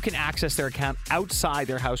on who can access their account outside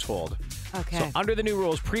their household. Okay. So under the new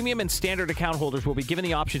rules, premium and standard account holders will be given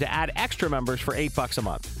the option to add extra members for $8 a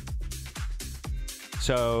month.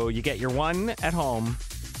 So you get your one at home,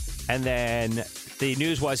 and then the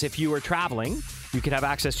news was if you were traveling, you could have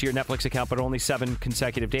access to your Netflix account, but only 7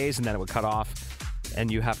 consecutive days, and then it would cut off,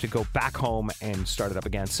 and you have to go back home and start it up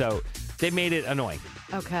again. So they made it annoying.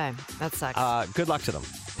 Okay, that sucks. Good luck to them.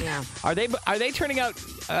 Yeah. Are they turning out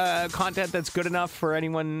content that's good enough for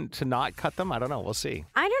anyone to not cut them? I don't know. We'll see.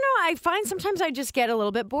 I don't know. I find sometimes I just get a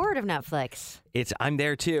little bit bored of Netflix. I'm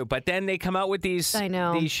there too, but then they come out with these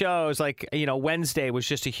shows like, Wednesday was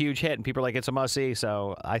just a huge hit, and people are like, it's a must-see,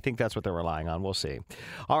 so I think that's what they're relying on. We'll see.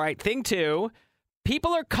 All right, thing 2.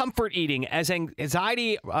 People are comfort eating as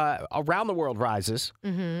anxiety around the world rises.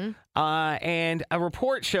 Mm-hmm. And a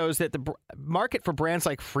report shows that the market for brands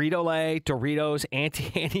like Frito-Lay, Doritos,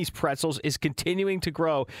 Auntie Annie's pretzels is continuing to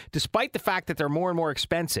grow, despite the fact that they're more and more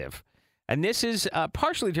expensive. And this is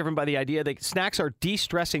partially driven by the idea that snacks are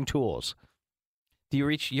de-stressing tools.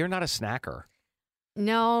 You're not a snacker.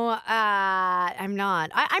 No, I'm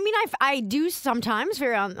not. I mean, I do sometimes,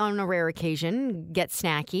 on a rare occasion, get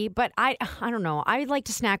snacky, but I don't know. I like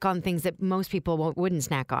to snack on things that most people wouldn't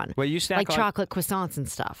snack on. Well, you snack like on chocolate croissants and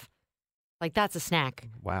stuff. Like, that's a snack.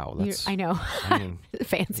 Wow. I know. I mean,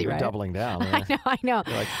 fancy, you're right? doubling down. I know.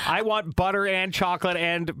 You're like, I want butter and chocolate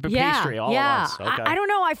and pastry all at once. Okay. I don't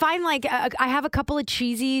know. I find like I have a couple of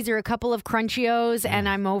cheesies or a couple of Crunchios and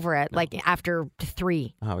I'm over it, like after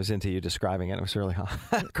 3. I was into you describing it. It was really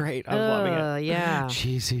great. I was loving it. Yeah.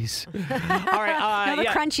 Cheesies. All right. No, the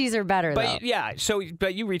Crunchies are better, though. Yeah.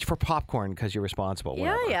 But you reach for popcorn because you're responsible.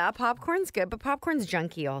 Yeah. Popcorn's good, but popcorn's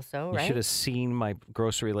junky also, right? You should have seen my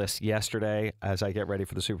grocery list yesterday as I get ready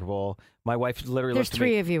for the Super Bowl. My wife literally There's looked at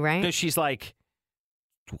me. 3 of you, right? She's like,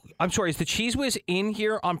 I'm sorry, is the Cheese Whiz in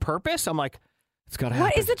here on purpose? I'm like, it's got to happen.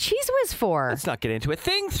 What is the Cheese Whiz for? Let's not get into it.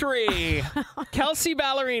 Thing 3. Kelsey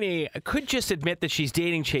Ballerini could just admit that she's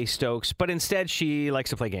dating Chase Stokes, but instead she likes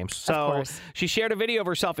to play games. So she shared a video of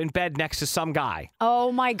herself in bed next to some guy.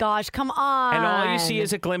 Oh my gosh, come on. And all you see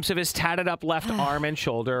is a glimpse of his tatted up left arm and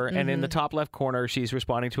shoulder. And in the top left corner, she's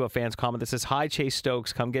responding to a fan's comment that says, "Hi, Chase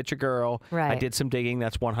Stokes, come get your girl. Right. I did some digging.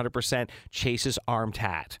 That's 100% Chase's arm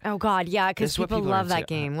tat." Oh God, yeah, because people love that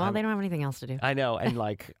game. Well, they don't have anything else to do. I know. And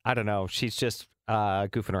I don't know. She's just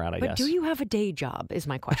goofing around, I guess. But do you have a day job is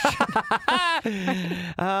my question.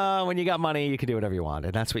 When you got money, you can do whatever you want.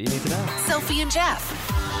 And that's what you need to know. Sophie and Jeff,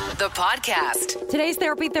 the podcast. Today's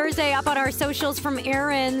Therapy Thursday up on our socials from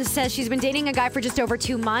Erin says she's been dating a guy for just over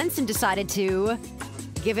 2 months and decided to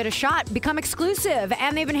give it a shot, become exclusive.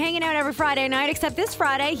 And they've been hanging out every Friday night, except this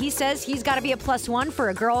Friday. He says he's got to be a +1 for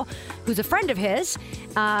a girl who's a friend of his,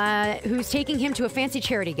 who's taking him to a fancy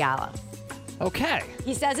charity gala. Okay.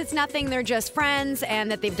 He says it's nothing, they're just friends,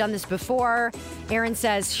 and that they've done this before. Erin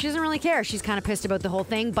says she doesn't really care. She's kind of pissed about the whole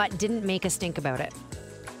thing, but didn't make a stink about it.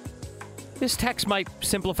 This text might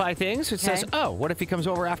simplify things. It says, what if he comes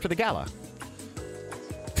over after the gala?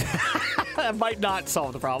 That might not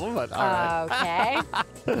solve the problem, but all right.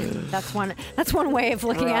 Okay. That's one way of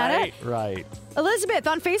looking at it. Right. Elizabeth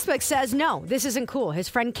on Facebook says, no, this isn't cool. His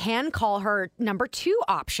friend can call her number 2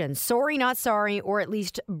 option. Sorry, not sorry, or at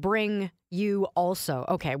least bring you also.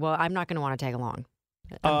 Okay, well, I'm not going to want to tag along.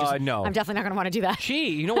 No. I'm definitely not going to want to do that. Gee,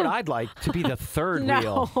 you know what I'd like? To be the third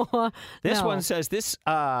wheel. This one says, this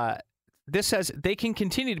this says they can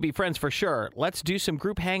continue to be friends for sure. Let's do some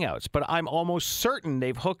group hangouts. But I'm almost certain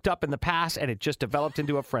they've hooked up in the past and it just developed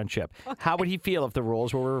into a friendship. Okay. How would he feel if the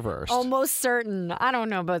roles were reversed? Almost certain. I don't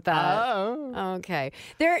know about that. Oh. Okay.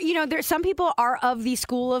 There. Some people are of the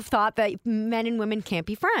school of thought that men and women can't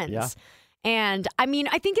be friends. Yeah. And I mean,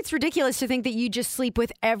 I think it's ridiculous to think that you just sleep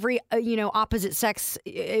with every, opposite sex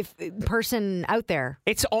person out there.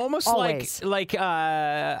 It's almost Always. like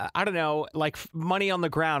I don't know, like money on the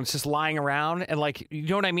ground. It's just lying around, and like, you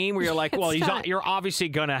know what I mean? Where you're like, well, you're obviously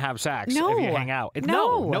gonna have sex if you hang out.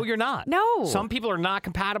 No, you're not. No. Some people are not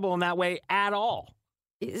compatible in that way at all.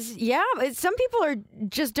 Yeah, some people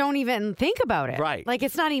just don't even think about it. Right. Like,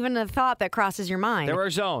 it's not even a thought that crosses your mind. There are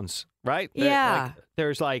zones, right? Yeah.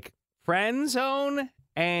 There's like friend zone,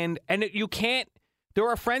 and you can't. There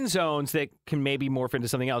are friend zones that can maybe morph into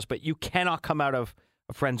something else, but you cannot come out of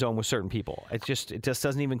a friend zone with certain people. It just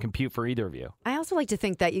doesn't even compute for either of you. I also like to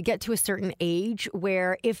think that you get to a certain age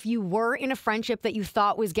where if you were in a friendship that you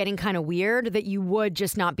thought was getting kind of weird, that you would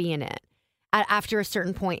just not be in it after a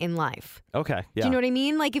certain point in life. Okay, yeah. Do you know what I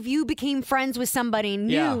mean? Like, if you became friends with somebody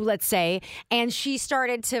new, let's say, and she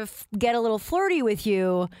started to get a little flirty with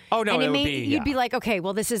you. Oh no, and you'd be like, okay,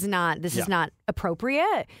 well, this is not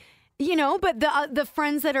appropriate. But the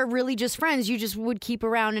friends that are really just friends, you just would keep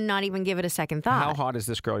around and not even give it a second thought. How hot is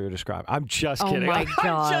this girl you're describing? I'm just kidding. Oh my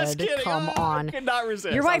God. I'm just kidding. Come on. I cannot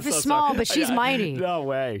resist. Your wife is small, but she's mighty. No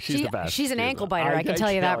way. She's the best. She's an ankle biter. I can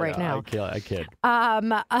tell you that right now. I kid.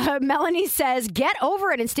 Melanie says, get over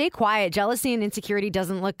it and stay quiet. Jealousy and insecurity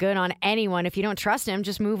doesn't look good on anyone. If you don't trust him,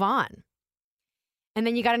 just move on. And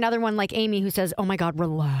then you got another one like Amy who says, oh my God,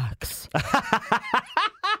 relax.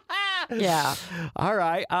 Yeah. All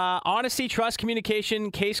right. Honesty, trust,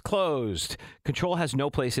 communication, case closed. Control has no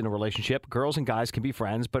place in a relationship. Girls and guys can be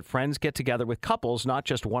friends, but friends get together with couples, not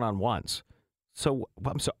just one-on-ones. So,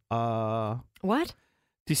 I'm so, What?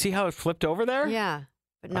 Do you see how it flipped over there? Yeah,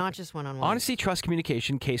 but not just one-on-one. Honesty, trust,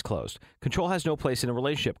 communication, case closed. Control has no place in a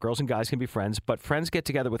relationship. Girls and guys can be friends, but friends get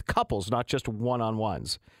together with couples, not just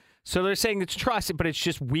one-on-ones. So they're saying it's trust, but it's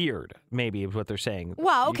just weird, maybe, is what they're saying.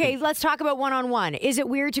 Well, okay, let's talk about one-on-one. Is it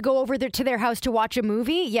weird to go over to their house to watch a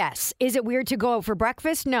movie? Yes. Is it weird to go out for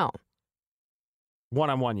breakfast? No.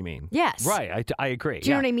 One-on-one, you mean? Yes. Right, I agree. Do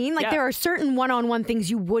you know what I mean? Like, there are certain one-on-one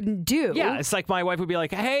things you wouldn't do. Yeah, it's like my wife would be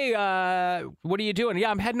like, hey, what are you doing?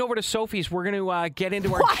 Yeah, I'm heading over to Sophie's. We're going to get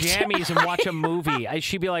into our jammies and watch a movie.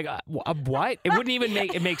 She'd be like, what? It wouldn't even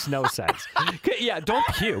it makes no sense. Yeah, don't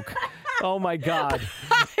puke. Oh, my God.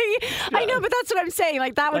 I know, but that's what I'm saying.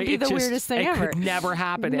 Like, that would be the weirdest thing ever. It could never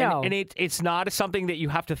happen. No. And it's not something that you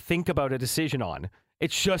have to think about a decision on.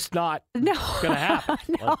 It's just not going to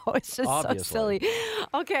happen. No, it's just obviously. so silly.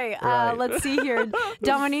 Okay, Right. let's see here.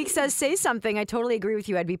 Dominique says, say something. I totally agree with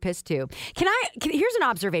you. I'd be pissed too. Here's an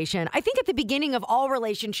observation. I think at the beginning of all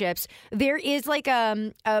relationships, there is like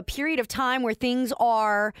a period of time where things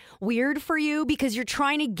are weird for you because you're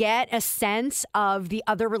trying to get a sense of the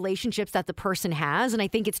other relationships that the person has. And I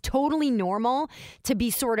think it's totally normal to be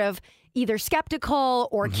sort of either skeptical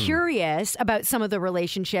or curious about some of the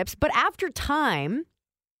relationships. But after time,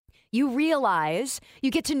 you realize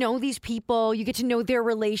you get to know these people, you get to know their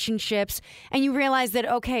relationships, and you realize that,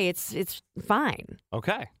 okay, it's fine.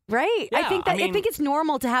 Okay. Right? Yeah, I think it's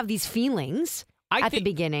normal to have these feelings at the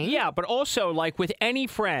beginning. Yeah, but also, like with any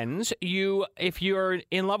friends, if you're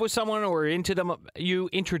in love with someone or into them, you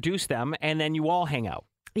introduce them, and then you all hang out.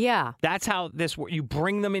 Yeah. That's how you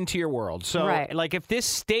bring them into your world. So, like, if this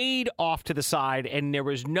stayed off to the side and there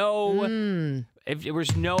was no... If there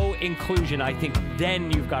was no inclusion, I think then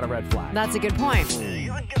you've got a red flag. That's a good point.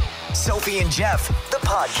 Sophie and Jeff, the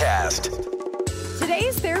podcast.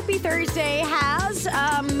 Today's Therapy Thursday has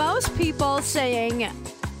most people saying,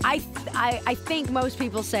 I think most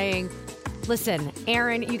people saying, listen,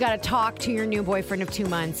 Aaron, you got to talk to your new boyfriend of 2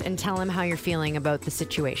 months and tell him how you're feeling about the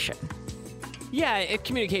situation. Yeah,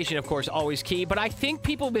 communication, of course, always key. But I think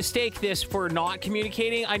people mistake this for not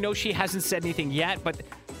communicating. I know she hasn't said anything yet, but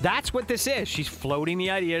that's what this is. She's floating the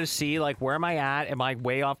idea to see, like, where am I at? Am I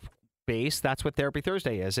way off base? That's what Therapy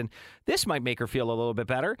Thursday is. And this might make her feel a little bit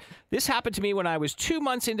better. This happened to me when I was 2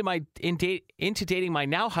 months into dating my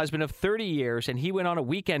now husband of 30 years, and he went on a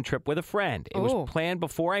weekend trip with a friend. It was planned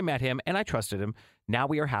before I met him, and I trusted him. Now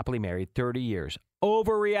we are happily married 30 years.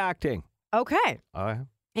 Overreacting. Okay.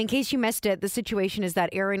 In case you missed it, the situation is that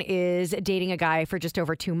Aaron is dating a guy for just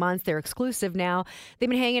over 2 months. They're exclusive now. They've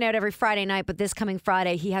been hanging out every Friday night, but this coming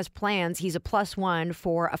Friday, he has plans. He's a +1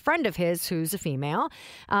 for a friend of his who's a female,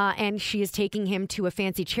 and she is taking him to a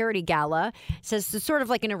fancy charity gala. Says it's sort of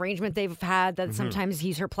like an arrangement they've had that sometimes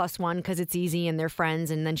he's her +1 because it's easy and they're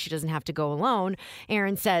friends, and then she doesn't have to go alone.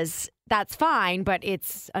 Aaron says that's fine, but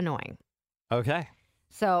it's annoying. Okay.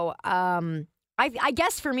 So, I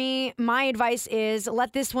guess for me, my advice is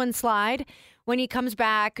let this one slide. When he comes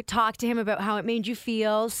back, talk to him about how it made you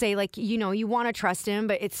feel. Say, like, you know, you want to trust him,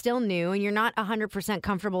 but it's still new and you're not 100%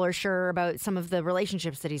 comfortable or sure about some of the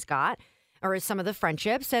relationships that he's got or some of the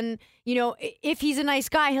friendships. And, you know, if he's a nice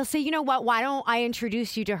guy, he'll say, you know what, why don't I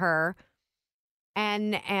introduce you to her?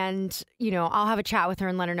 And you know, I'll have a chat with her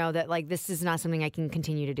and let her know that, like, this is not something I can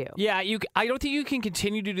continue to do. Yeah, I don't think you can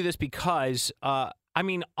continue to do this because, I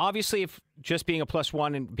mean, obviously, if just being a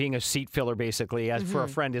 +1 and being a seat filler, basically, as for a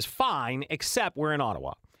friend is fine, except we're in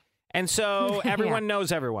Ottawa. And so everyone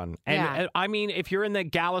knows everyone. And I mean, if you're in the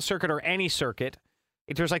gala circuit or any circuit,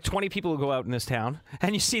 if there's like 20 people who go out in this town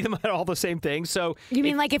and you see them at all the same things. So you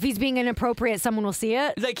mean like if he's being inappropriate, someone will see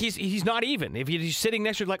it? Like he's not even. If he's sitting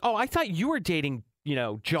next to you, like, oh, I thought you were dating, you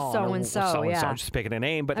know, John. So-and-so, yeah. I'm just picking a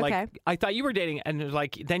name. But like, I thought you were dating. And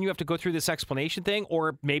like, then you have to go through this explanation thing,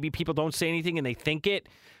 or maybe people don't say anything and they think it.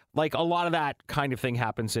 Like, a lot of that kind of thing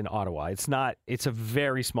happens in Ottawa. It's a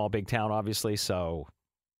very small, big town, obviously, so.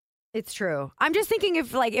 It's true. I'm just thinking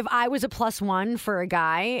if I was a +1 for a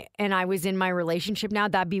guy and I was in my relationship now,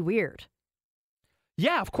 that'd be weird.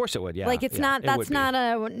 Yeah, of course it would. Yeah. Like, it's not, that's not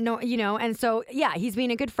a, no, you know, and so, yeah, he's being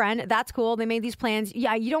a good friend. That's cool. They made these plans.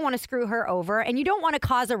 Yeah, you don't want to screw her over, and you don't want to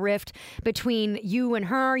cause a rift between you and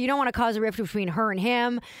her. You don't want to cause a rift between her and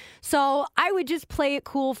him. So I would just play it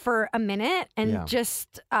cool for a minute and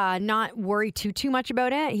just not worry too much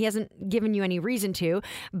about it. He hasn't given you any reason to.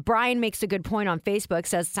 Brian makes a good point on Facebook,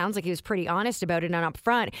 says, sounds like he was pretty honest about it and up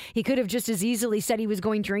front. He could have just as easily said he was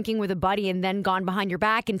going drinking with a buddy and then gone behind your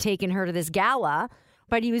back and taken her to this gala.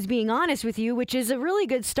 But he was being honest with you, which is a really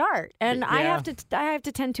good start. And I have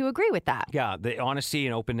to tend to agree with that. Yeah, the honesty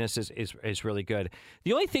and openness is really good.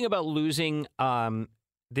 The only thing about losing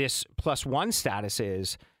this +1 status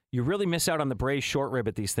is you really miss out on the braised short rib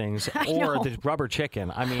at these things or the rubber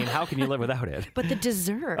chicken. I mean, how can you live without it? But the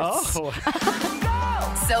desserts.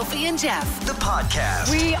 Sophie and Jeff, the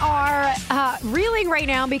podcast. We are reeling right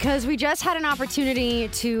now because we just had an opportunity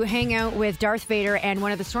to hang out with Darth Vader and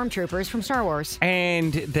one of the stormtroopers from Star Wars.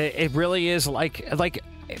 And it really is like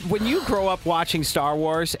when you grow up watching Star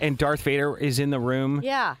Wars and Darth Vader is in the room.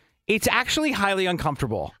 Yeah. It's actually highly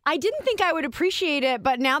uncomfortable. I didn't think I would appreciate it,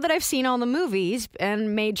 but now that I've seen all the movies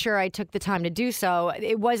and made sure I took the time to do so,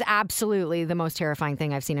 it was absolutely the most terrifying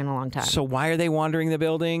thing I've seen in a long time. So why are they wandering the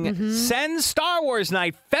building? Send Star Wars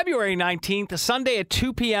Night, February 19th, Sunday at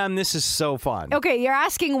 2 p.m. This is so fun. Okay, you're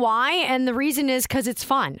asking why, and the reason is because it's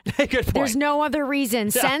fun. Good point. There's no other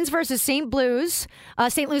reason. Yeah. Sens versus St.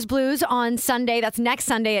 Louis Blues on Sunday. That's next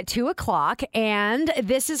Sunday at 2 o'clock, and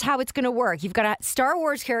this is how it's going to work. You've got a Star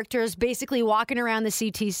Wars character basically walking around the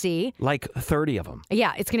CTC. Like 30 of them.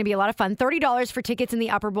 Yeah, it's going to be a lot of fun. $30 for tickets in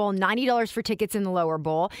the upper bowl, $90 for tickets in the lower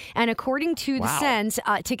bowl. And according to the Sens,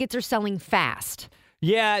 tickets are selling fast.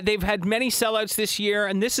 Yeah, they've had many sellouts this year,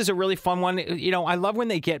 and this is a really fun one. You know, I love when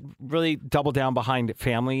they get really double down behind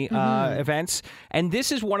family events. And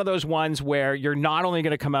this is one of those ones where you're not only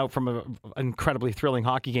going to come out from an incredibly thrilling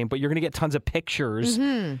hockey game, but you're going to get tons of pictures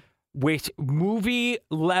with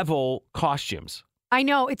movie-level costumes. I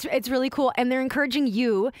know, it's really cool. And they're encouraging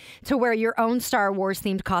you to wear your own Star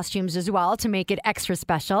Wars-themed costumes as well to make it extra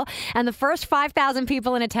special. And the first 5,000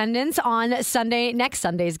 people in attendance on next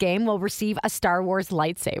Sunday's game will receive a Star Wars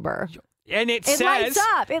lightsaber. And it says... lights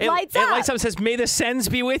up. It lights up. It lights up. It says, may the Sens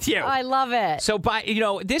be with you. Oh, I love it. So,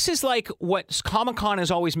 this is like what Comic-Con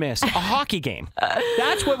has always missed. A hockey game.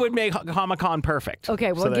 That's what would make Comic-Con perfect.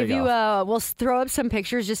 Okay, we'll give you we'll throw up some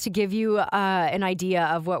pictures just to give you an idea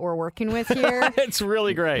of what we're working with here. It's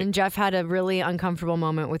really great. And Jeff had a really uncomfortable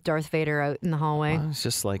moment with Darth Vader out in the hallway. It's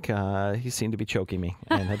just like he seemed to be choking me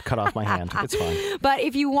and had cut off my hand. It's fine. But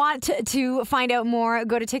if you want to find out more,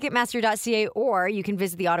 go to Ticketmaster.ca, or you can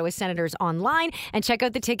visit the Ottawa Senators online and check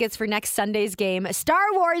out the tickets for next Sunday's game, Star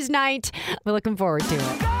Wars Night. We're looking forward to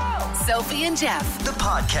it. Sophie and Jeff, the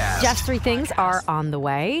podcast. Jeff's 3 things are on the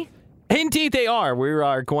way. Indeed, they are. We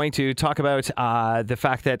are going to talk about the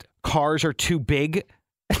fact that cars are too big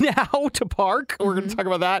now to park. We're going to talk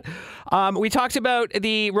about that. We talked about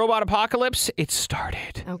the robot apocalypse. It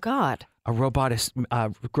started. Oh, God. A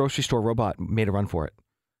grocery store robot made a run for it.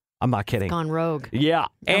 I'm not kidding. Gone rogue. Yeah.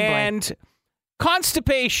 Oh, and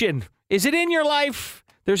constipation. Is it in your life?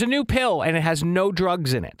 There's a new pill, and it has no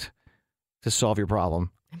drugs in it to solve your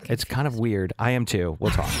problem. It's kind of weird. I am too.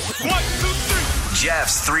 We'll talk.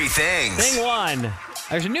 Jeff's 3 things. Thing 1.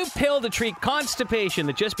 There's a new pill to treat constipation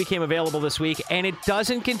that just became available this week, and it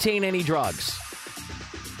doesn't contain any drugs.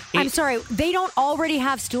 I'm sorry, they don't already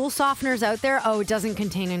have stool softeners out there? Oh, it doesn't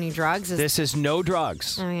contain any drugs? This is no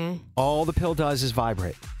drugs. Okay. All the pill does is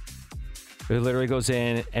vibrate. It literally goes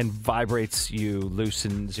in and vibrates you,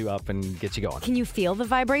 loosens you up, and gets you going. Can you feel the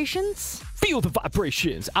vibrations? Feel the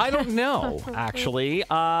vibrations. I don't know, actually.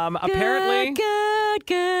 Apparently.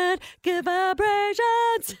 Good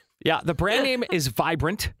vibrations. Yeah, the brand name is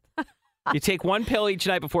Vibrant. You take one pill each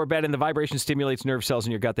night before bed, and the vibration stimulates nerve cells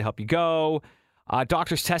in your gut to help you go.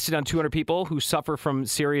 Doctors tested on 200 people who suffer from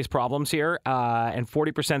serious problems here, and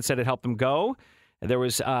 40% said it helped them go. There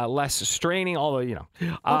was less straining, although, you know.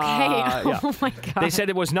 Okay. Yeah. Oh, my God. They said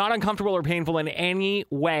it was not uncomfortable or painful in any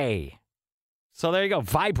way. So there you go.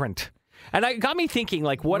 Vibrant. And it got me thinking,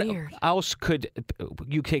 like, what else could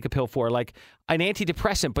you take a pill for? Like an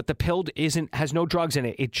antidepressant, but the pill has no drugs in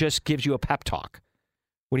it. It just gives you a pep talk.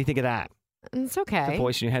 What do you think of that? It's okay. The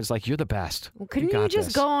voice in your head is like, you're the best. Well, couldn't you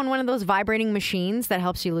just go on one of those vibrating machines that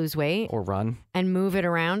helps you lose weight? Or run. And move it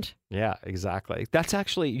around? Yeah, exactly. That's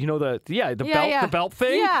actually, you know, the belt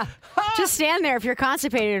thing? Yeah. Just stand there if you're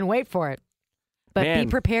constipated and wait for it. But be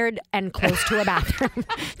prepared and close to a bathroom,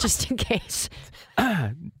 just in case.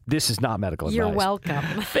 This is not medical advice. You're welcome.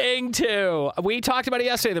 Thing 2. We talked about it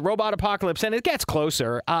yesterday, the robot apocalypse, and it gets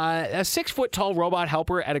closer. A 6-foot-tall robot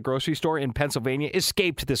helper at a grocery store in Pennsylvania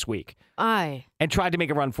escaped this week. And tried to make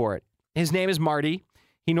a run for it. His name is Marty.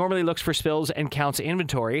 He normally looks for spills and counts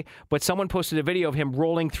inventory, but someone posted a video of him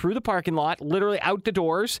rolling through the parking lot, literally out the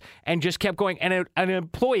doors, and just kept going. And an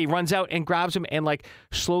employee runs out and grabs him and, like,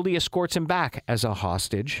 slowly escorts him back as a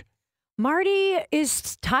hostage. Marty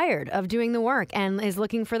is tired of doing the work and is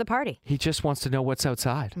looking for the party. He just wants to know what's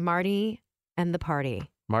outside. Marty and the party.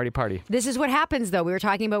 Marty party. This is what happens, though. We were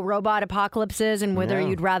talking about robot apocalypses and whether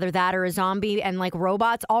you'd rather that or a zombie, and like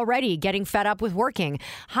robots already getting fed up with working.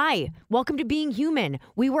 Hi, welcome to being human.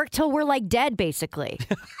 We work till we're like dead, basically.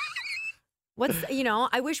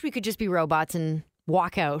 I wish we could just be robots and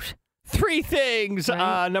walk out. 3 things.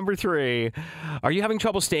 Right. Number 3. Are you having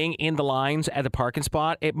trouble staying in the lines at the parking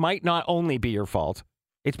spot? It might not only be your fault.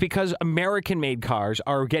 It's because American-made cars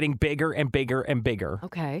are getting bigger and bigger and bigger.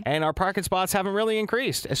 Okay. And our parking spots haven't really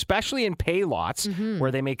increased, especially in pay lots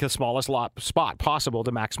where they make the smallest spot possible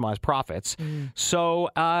to maximize profits. So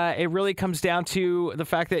it really comes down to the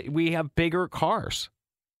fact that we have bigger cars.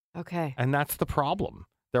 Okay. And that's the problem.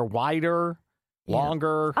 They're wider,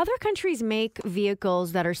 longer. Other countries make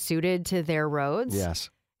vehicles that are suited to their roads.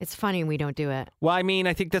 Yes. It's funny we don't do it. Well, I mean,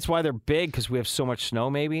 I think that's why they're big, because we have so much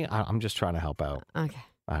snow, maybe. I'm just trying to help out. Okay.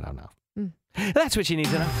 I don't know. That's what you need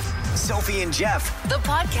to know. Sophie and Jeff. The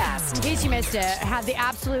podcast. In case you missed it, had the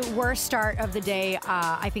absolute worst start of the day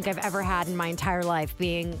I think I've ever had in my entire life,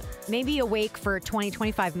 being maybe awake for 20,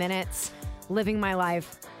 25 minutes, living my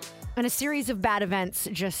life. And a series of bad events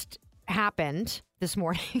just happened this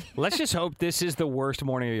morning. Let's just hope this is the worst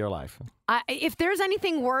morning of your life. If there's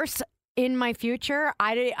anything worse in my future,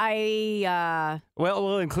 well,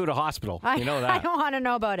 we'll include a hospital. You know that. I don't want to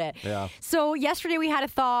know about it. Yeah. So yesterday we had a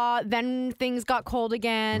thaw, then things got cold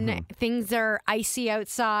again. Things are icy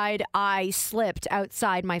outside. I slipped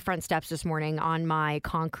outside my front steps this morning on my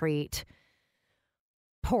concrete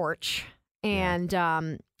porch. And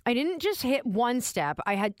I didn't just hit one step.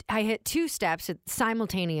 I hit 2 steps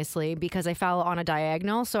simultaneously because I fell on a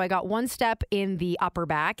diagonal. So I got 1 step in the upper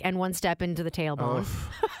back and 1 step into the tailbone.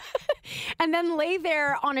 And then lay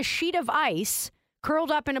there on a sheet of ice, curled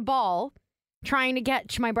up in a ball, trying to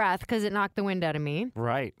catch my breath because it knocked the wind out of me.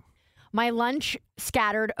 Right. My lunch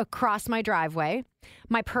scattered across my driveway.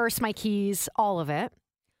 My purse, my keys, all of it.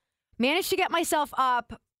 Managed to get myself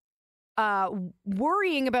up,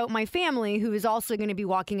 worrying about my family, who is also going to be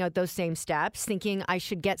walking out those same steps, thinking I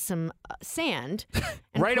should get some sand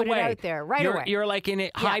and right put away. it out there. Away. You're like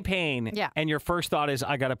in high pain, and your first thought is,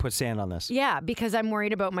 I got to put sand on this. Yeah, because I'm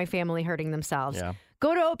worried about my family hurting themselves. Yeah.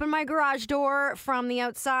 Go to open my garage door from the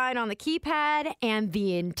outside on the keypad, and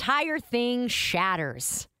the entire thing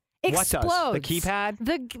shatters. Explodes. What does? The keypad?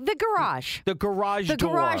 The garage. The garage door. The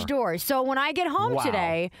garage door. So when I get home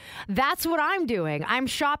today, that's what I'm doing. I'm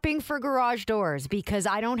shopping for garage doors because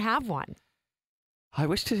I don't have one. I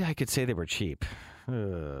wish I could say they were cheap.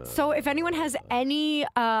 So if anyone has any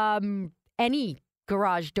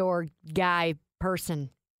garage door guy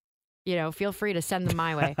person, feel free to send them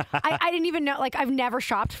my way. I didn't even know, I've never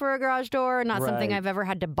shopped for a garage door, not something I've ever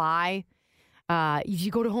had to buy. If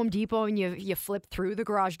you go to Home Depot and you flip through the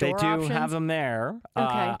garage door They do options. have them there.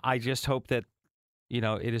 Okay. I just hope that,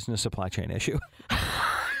 it isn't a supply chain issue.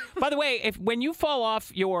 By the way, when you fall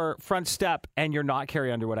off your front step and you're not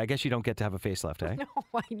Carrie Underwood, I guess you don't get to have a facelift, eh?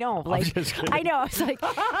 No, I know. just kidding. I know. It's like, do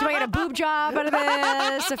I get a boob job out of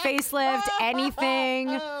this? A facelift? Anything?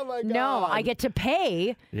 Oh, my God. No, I get to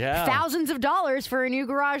pay thousands of dollars for a new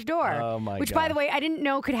garage door. Oh, my Which, God. by the way, I didn't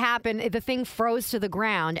know could happen. The thing froze to the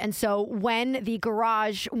ground. And so when the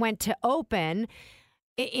garage went to open,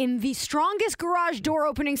 in the strongest garage door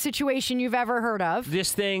opening situation you've ever heard of,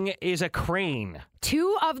 This thing is a crane.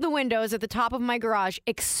 2 of the windows at the top of my garage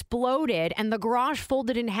exploded and the garage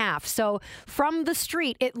folded in half. So from the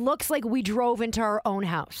street, it looks like we drove into our own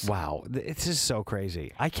house. Wow. This is so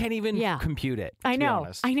crazy. I can't even compute it. I to be know.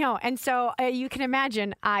 honest. I know. And so you can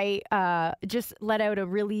imagine I just let out a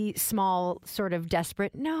really small sort of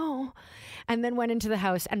desperate no, and then went into the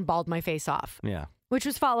house and bawled my face off. Yeah. Which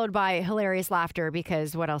was followed by hilarious laughter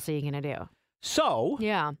because what else are you going to do? So,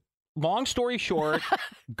 Yeah. long story short,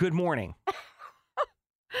 good morning.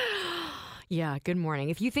 Yeah, good morning.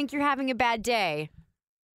 If you think you're having a bad day,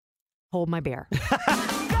 hold my beer.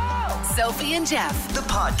 Sophie and Jeff. The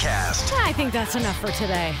podcast. I think that's enough for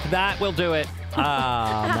today. That will do it.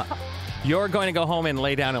 You're going to go home and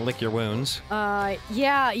lay down and lick your wounds.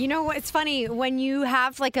 Yeah, you know what? It's funny. When you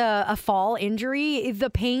have like a fall injury, the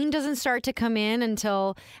pain doesn't start to come in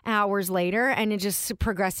until hours later, and it just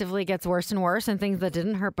progressively gets worse and worse, and things that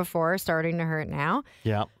didn't hurt before are starting to hurt now.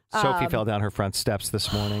 Yeah. Sophie fell down her front steps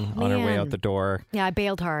this morning on her way man. out the door. Yeah, I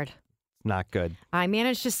bailed hard. Not good. I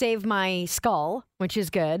managed to save my skull, which is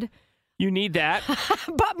good. You need that.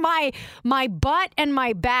 But my butt and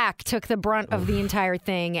my back took the brunt of the entire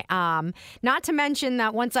thing. Not to mention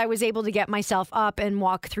that once I was able to get myself up and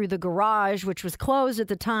walk through the garage, which was closed at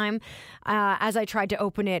the time, as I tried to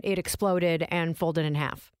open it, it exploded and folded in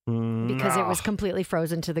half because it was completely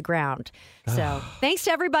frozen to the ground. So thanks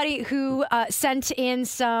to everybody who sent in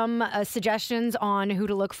some suggestions on who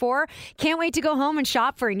to look for. Can't wait to go home and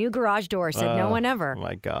shop for a new garage door, said no one ever. Oh,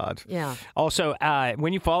 my God. Yeah. Also,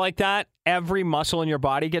 when you fall like that, every muscle in your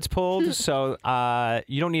body gets pulled. So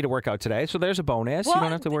you don't need to work out today. So there's a bonus. You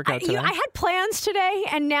don't have to work out today. I had plans today,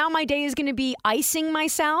 and now my day is going to be icing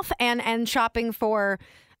myself and shopping for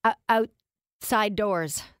outside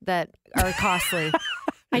doors that are costly.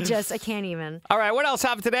 I can't even. All right, what else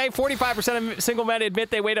happened today? 45% of single men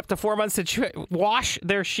admit they wait up to 4 months to wash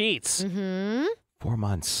their sheets. Mm-hmm. 4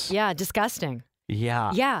 months. Yeah, disgusting.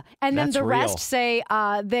 Yeah. Yeah. And then That's the real. rest say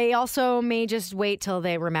they also may just wait till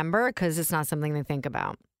they remember because it's not something they think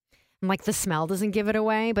about. I'm like, the smell doesn't give it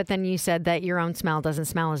away. But then you said that your own smell doesn't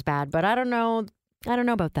smell as bad. But I don't know. I don't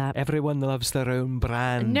know about that. Everyone loves their own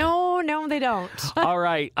brand. No, they don't. All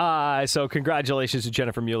right. So congratulations to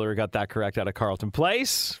Jennifer Mueller who got that correct out of Carlton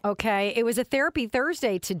Place. Okay. It was a therapy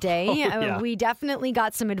Thursday today. Oh, yeah. We definitely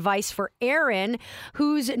got some advice for Aaron,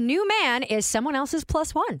 whose new man is someone else's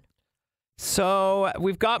plus one. So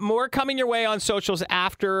we've got more coming your way on socials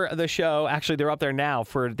after the show. Actually, they're up there now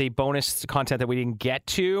for the bonus content that we didn't get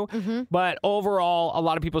to. Mm-hmm. But overall, a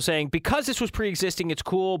lot of people saying because this was pre-existing, it's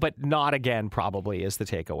cool, but not again, probably is the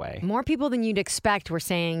takeaway. More people than you'd expect were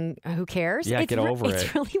saying, who cares? Yeah, get over it.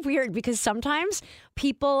 It's really weird because sometimes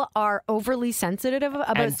people are overly sensitive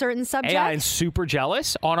about certain subjects. Yeah, and super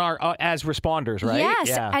jealous on our as responders, right? Yes.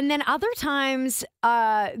 Yeah. And then other times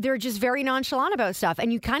they're just very nonchalant about stuff.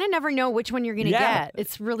 And you kind of never know which one you're going to get.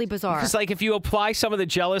 It's really bizarre. Because like if you apply some of the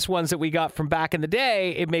jealous ones that we got from back in the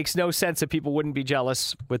day, it makes no sense that people wouldn't be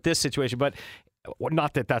jealous with this situation. But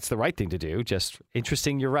not that that's the right thing to do. Just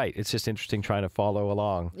interesting. You're right. It's just interesting trying to follow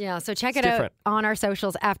along. Yeah, so check it out on our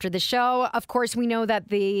socials after the show. Of course, we know that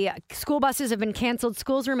the school buses have been canceled.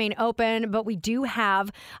 Schools remain open, but we do have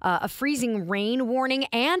a freezing rain warning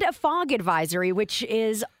and a fog advisory, which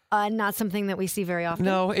is not something that we see very often.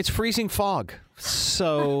 No, it's freezing fog.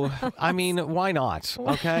 So, I mean, why not?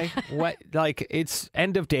 Okay. It's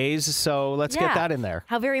end of days. So let's get that in there.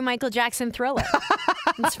 How very Michael Jackson Thriller.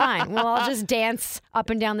 It's fine. We'll all just dance up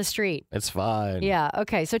and down the street. It's fine. Yeah.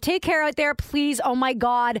 Okay. So take care out there, please. Oh my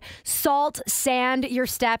God. Salt, sand your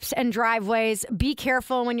steps and driveways. Be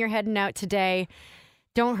careful when you're heading out today.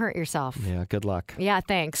 Don't hurt yourself. Yeah. Good luck. Yeah.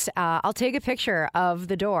 Thanks. I'll take a picture of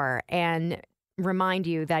the door and remind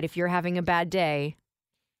you that if you're having a bad day,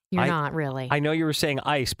 you're not really. I know you were saying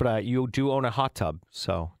ice, but you do own a hot tub.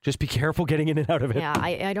 So just be careful getting in and out of it. Yeah,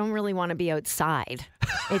 I don't really want to be outside.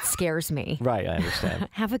 It scares me. Right, I understand.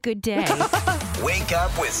 Have a good day. Wake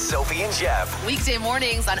up with Sophie and Jeff. Weekday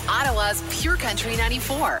mornings on Ottawa's Pure Country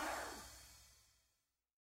 94.